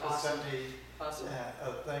Rec took a Awesome. 70 Awesome.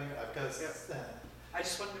 a thing, because, I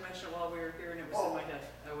just wanted to mention it while we were here and it was in my head.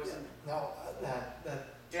 I wasn't, no, that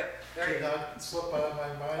yep, there you did go. not slip out of my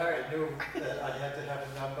mind. All right. I knew that I had to have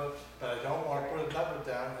a number, but I don't want to put a number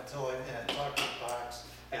down until I talk to Parks.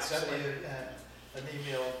 I sent me an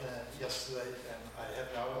email yesterday, and I have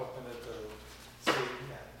not opened it to see,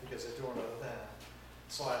 because they're doing a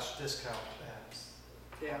slash discount,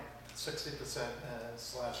 Yeah, 60%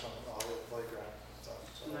 slash on all the playground stuff.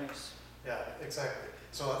 So, nice. yeah, exactly.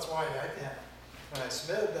 So that's why when I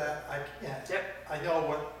submitted that, Yep, I know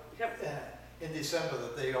what, yep, in December,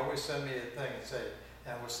 that they always send me a thing and say,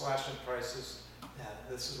 we're slashing prices,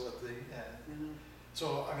 this is what the, mhm,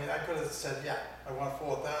 so, I mean, I could have said, I want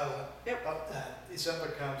 4,000. Yep. December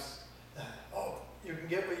comes, you can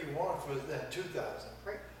get what you want for 2,000.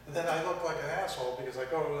 Right. And then I look like an asshole because I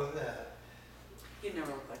go to you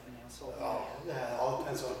never look like an asshole. all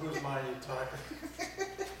depends on whose mind you're talking.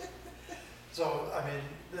 So, I mean,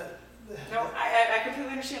 No, I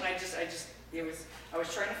completely understand, I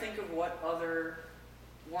was trying to think of what other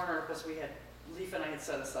warrant articles we had, Leaf and I had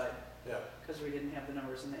set aside, yeah, because we didn't have the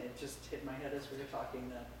numbers, and it just hit my head as we were talking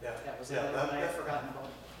that yeah. was Yeah, another one I had forgotten about.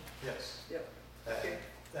 Yes. Yep. Uh, Okay.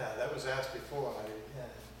 Yeah, that was asked before, and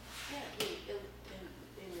Yeah,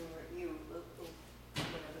 you,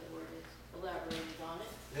 whatever the word is, elaborated on it.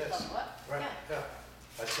 yes, Somewhat. right, Yeah.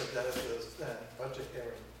 I said that at the budget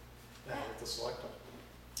hearing, with the selectmen.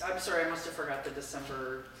 I'm sorry, I must have forgot the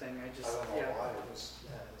December thing, I I just, don't know yeah. why, it was,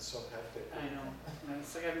 it's so hectic. I know,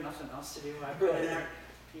 it's like I have nothing else to do, I've been in there,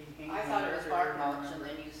 being hanging I thought on it was there, bark I mulch, remember.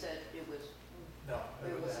 and then you said it was No.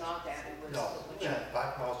 not that, it was. No,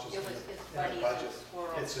 back mulch is It was, in it's the funny, budget. it's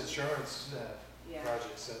squirrel. It's insurance Yeah,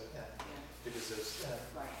 projects that, yeah, because there's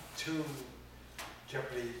right. two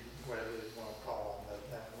Jeopardy, whatever you want to call them,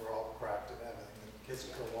 that were all cracked and everything, and kids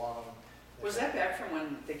go on. Was that back from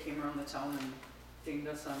when they came around the town and dinged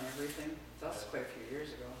us on everything? That was quite a few years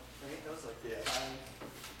ago, right? That was like Yeah. 5,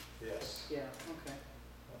 Yes. yeah, okay.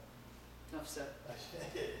 Enough said,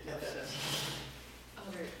 enough said.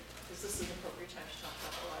 Is this an appropriate time to talk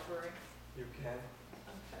about the library? You can.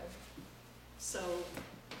 Okay. So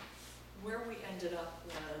where we ended up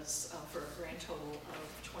was for a grand total of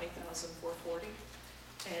 $20,440.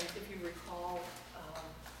 And if you recall,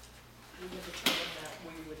 we had determined that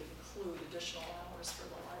we would include additional hours for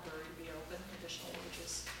the library to be open, additional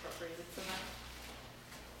wages appropriated for that.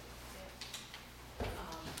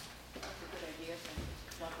 That's a good idea, since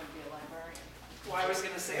it's not gonna be a librarian. Well, I was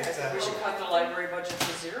gonna say, I think we should cut the library budget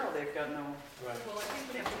to 0, they've got no, Right. Well, I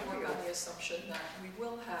think we have to work on the assumption that we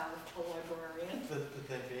will have a librarian The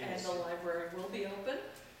thing being and is, the library will be open.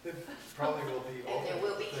 It probably will be. And there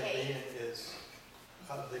will be The cake. meeting is,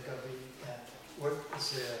 they're gonna be, what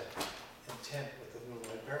is their intent with the new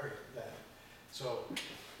librarian then? So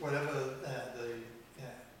whatever the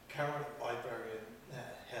current librarian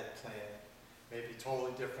had planned may be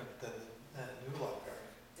totally different than the new librarian.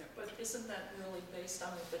 But isn't that really based on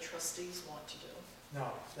what the trustees want to do?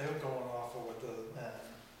 No, they were going off of what the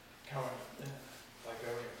current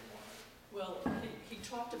librarian wanted. Well, he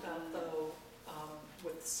talked about though,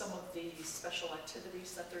 with some of the special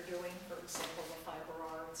activities that they're doing, for example, the fiber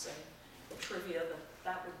arts and the trivia,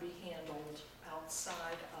 that would be handled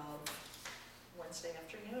outside of Wednesday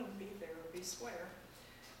afternoon, be there or be square.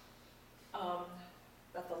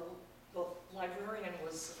 That the librarian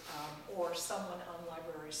was, or someone on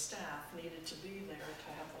library staff needed to be there to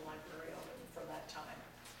have the library open for that time,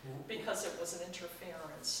 because it was an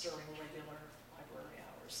interference during regular library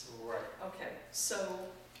hours. Right. Okay, so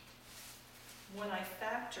when I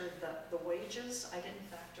factored the wages, I didn't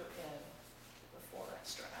factor in the 4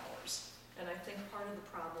 extra hours. And I think part of the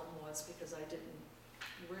problem was because I didn't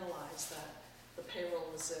realize that the payroll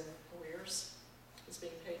was in arrears, was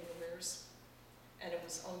being paid in arrears. And it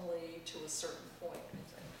was only to a certain point,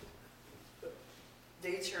 I think.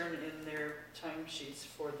 They turn in their timesheets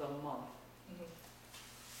for the month,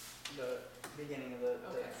 the beginning of the.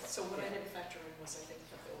 Okay, so what I yeah. didn't factor in was I think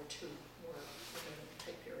that there were 2 more remaining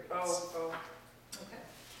pay periods. Oh, Okay,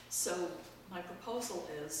 so my proposal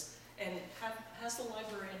is, and has the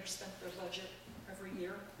library underspent their budget every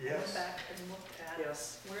year? Yes. Went back and looked at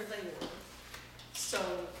yes. where they were. So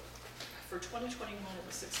for 2021, it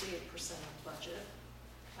was 68% of budget.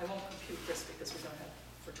 I won't compute this because we don't have,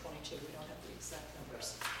 for 22, we don't have the exact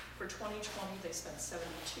numbers. For 2020, they spent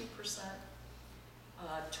 72%,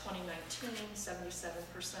 2019, 77%,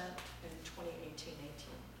 and 2018,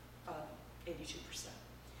 82%.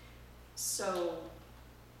 So,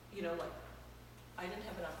 you know, like, I didn't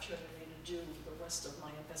have an opportunity to do the rest of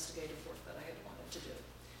my investigative work that I had wanted to do,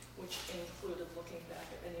 which included looking back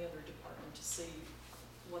at any other department to see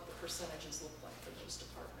what the percentages look like for those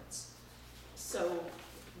departments. So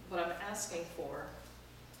what I'm asking for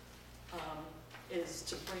is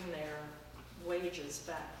to bring their wages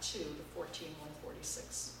back to the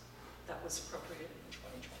 14,146 that was appropriated in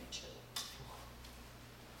 2022.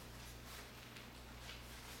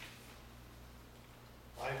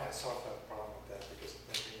 I myself have a problem with that because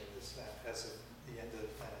thinking of this, as of the end of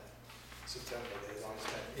September, they only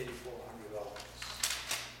spent $8,400.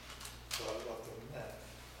 So I left them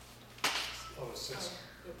over six.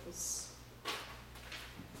 It was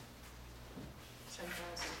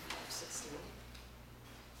 10,560.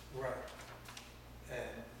 Right.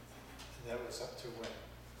 And that was up to when?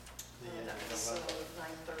 The end That of was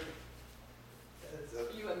November.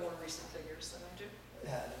 9:30. You have more recent figures than I do.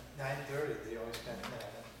 9:30, they only spent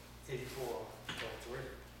 84.03.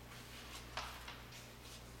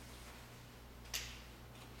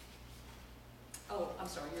 Oh, I'm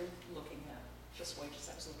sorry, you're looking at just wages,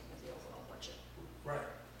 I was looking at the overall budget. Right,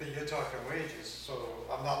 but you're talking wages, so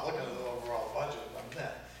I'm not looking at the overall budget, I'm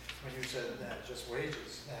not. When you said just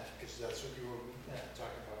wages, because that's what you were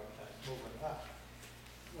talking about, moving up.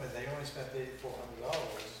 When they only spent $8,400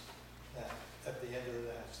 at the end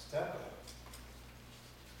of September,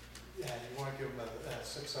 and you want to give them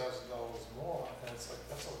 $6,000 more, and it's like,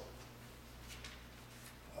 that's a,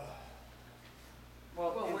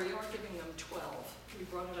 Well, we are giving them 12. We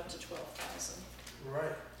brought it up to 12,000.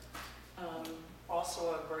 right.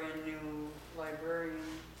 Also, a brand new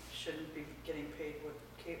librarian shouldn't be getting paid what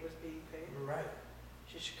Kate was being paid. Right.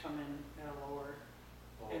 She should come in at a lower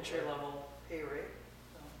Well, entry level pay rate.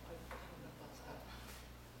 No, I don't know about that.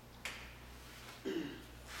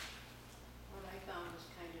 What I found was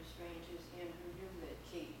kind of strange is Andrew knew that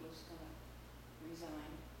Kate was gonna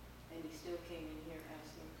resign, and he still came in here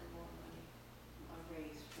asking for more money, a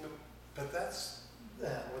raise for. But that's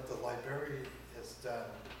what the library has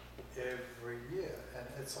done every year, and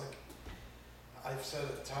it's like, I've said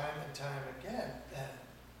it time and time again, and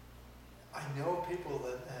I know people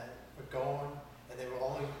that were going, and they were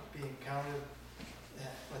only being counted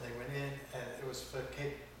when they went in, and it was for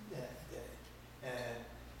cake day. And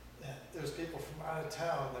there was people from out of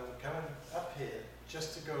town that were coming up here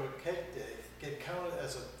just to go to cake day, get counted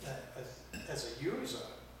as a user.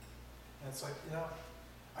 And it's like, you know,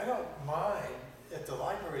 I don't mind if the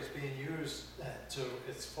library is being used to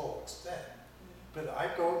its full extent, but I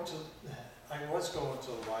was going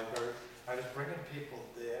to the library, I was bringing people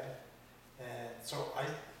there, and so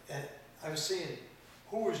I was seeing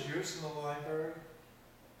who was using the library,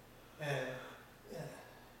 and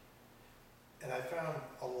I found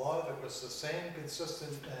a lot of it was the same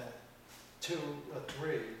consistent 2 or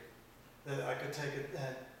 3 that I could take it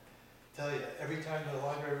and tell you, every time the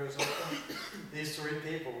library was open, these 3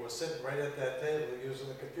 people were sitting right at that table using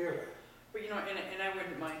the computer. But and I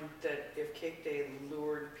wouldn't mind that if Cake Day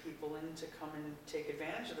lured people in to come and take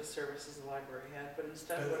advantage of the services the library had, but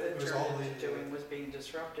instead But what it it was turned only into doing was being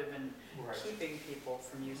disruptive and Right. keeping people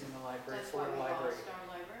from using the library That's for why the we library. lost our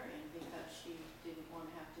librarian, because she didn't want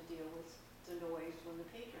to have to deal with the noise when the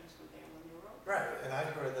patrons were there when they were open. Right, and I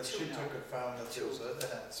heard that she 2 now. took and found that there was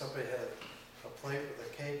somebody had a plate with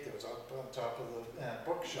a cake that was up on top of the I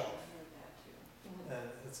bookshelf. heard that too. And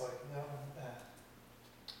it's like, no,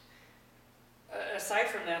 Aside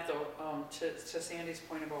from that though, to Sandy's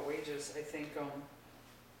point about wages, I think,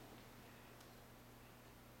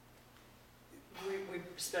 we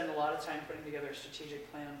spend a lot of time putting together a strategic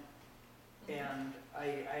plan. And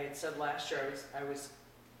I had said last year, I was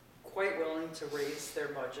quite willing to raise their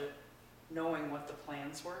budget, knowing what the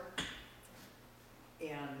plans were.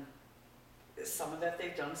 And some of that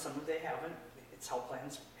they've done, some of they haven't. It's how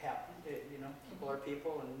plans happen, people are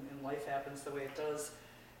people and life happens the way it does.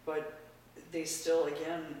 But they still,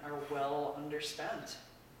 again, are well underspent.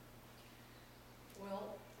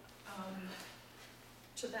 Well,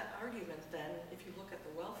 to that argument then, if you look at the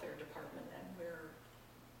welfare department and where,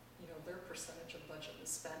 their percentage of budget was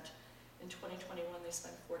spent, in 2021 they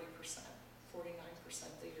spent 40%, 49%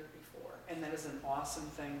 the year before. And that is an awesome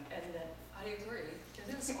thing. And then, I agree,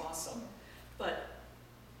 it is awesome, but,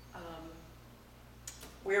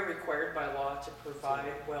 We are required by law to provide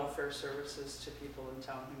welfare services to people in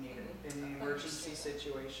town who need it in an emergency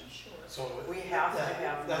situation. sure. so. We have to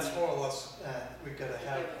have That's money. more or less, we gotta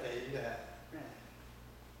have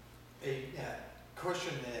a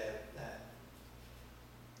cushion there,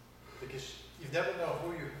 because you never know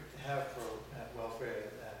who you have for welfare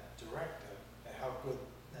director and how good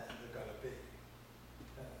they're gonna be.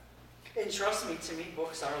 And trust me, to me,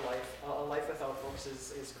 books are life. A life without books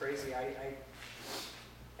is crazy. I'm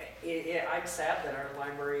sad that our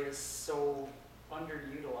library is so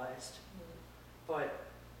underutilized, but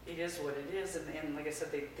it is what it is. And like I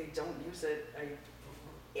said, they don't use it.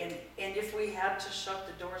 And if we had to shut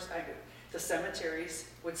the doors, the cemeteries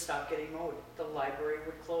would stop getting mowed. The library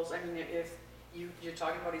would close. I mean, if you're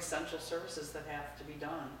talking about essential services that have to be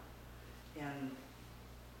done. And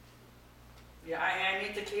yeah, I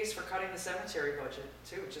made the case for cutting the cemetery budget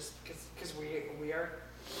too, just because we are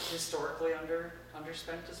historically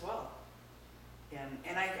underspent as well.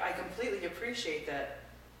 And I completely appreciate that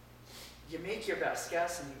you make your best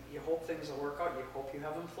guess and you hope things will work out. You hope you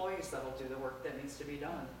have employees that'll do the work that needs to be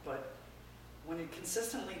done. But when it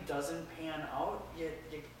consistently doesn't pan out, you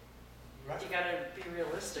Right. gotta be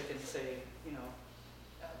realistic and say, Well,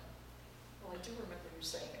 I do remember you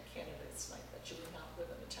saying at candidates night that you would not live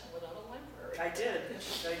in a town without a library. I did.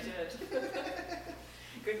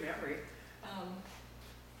 Good memory.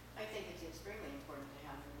 I think it's extremely important to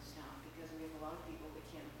have in this town, because we have a lot of people that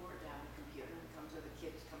can't afford to have a computer, and come to the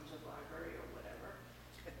kids, come to the library or whatever.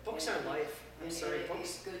 Books are life. I'm And sorry, it-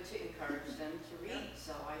 books. It's good to encourage them to read,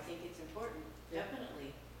 so I think it's important, Yeah.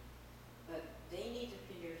 definitely. But they need to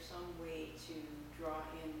figure some way to draw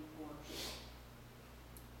in more people.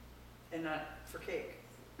 And not for cake.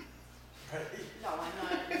 Right. No, I'm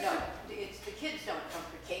not, no, it's, the kids don't come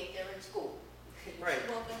for cake, they're in school. Right.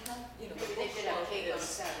 Well, they have, the Maybe they book should have club cake on is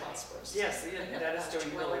Saturday. prosperous. Yes, They yeah, have that is about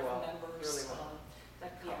doing really 12 well, members, really well.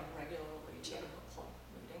 that come Yeah. regularly to the book club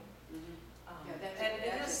meeting. Yeah, that's And it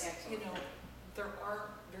an is, excellent thing. there aren't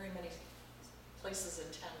very many places in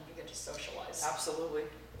town to get to socialize. Absolutely.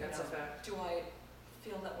 That's a You know, fact. Do I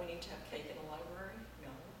feel that we need to have cake in a library? No.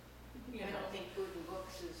 You I know, don't think food and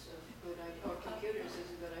books is a good idea, or computers is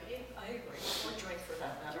a good idea. I agree, or drink for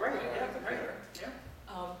that matter. Right, or a yeah, computer. right, yeah.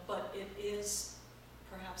 But it is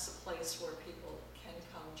perhaps a place where people can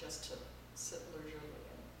come just to sit leisurely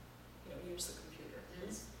and, use the computer.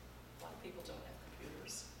 Because a lot of people don't have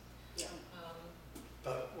computers. Yeah.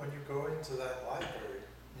 But when you go into that library,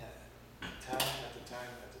 time after time,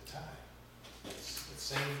 it's the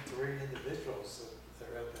same 3 individuals that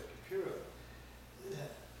are at the computer.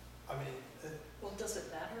 I mean, Well, does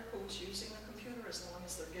it matter who's using the computer as long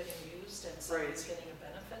as they're getting used and somebody's getting a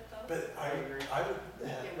benefit though? but I agree. I would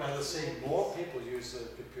rather see more people use the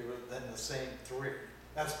computer than the same 3.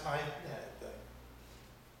 That's my thing.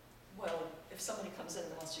 Well, if somebody comes in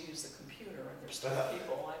and wants to use the computer and there's 3 But,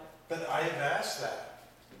 people, But I have asked that,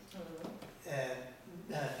 Mhm. and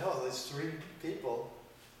no, there's 3 people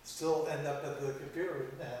still end up at the computer,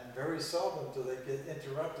 and very seldom do they get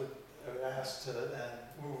interrupted or asked to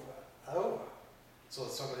move over so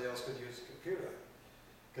that somebody else could use the computer.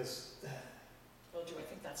 Because Well, do I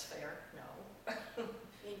think that's fair? No.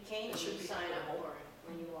 In Caney, It should we be sign up for it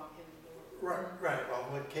when you walk in the door. Right, well,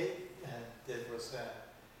 what Kate did was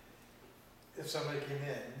that if somebody came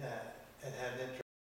in and had an interest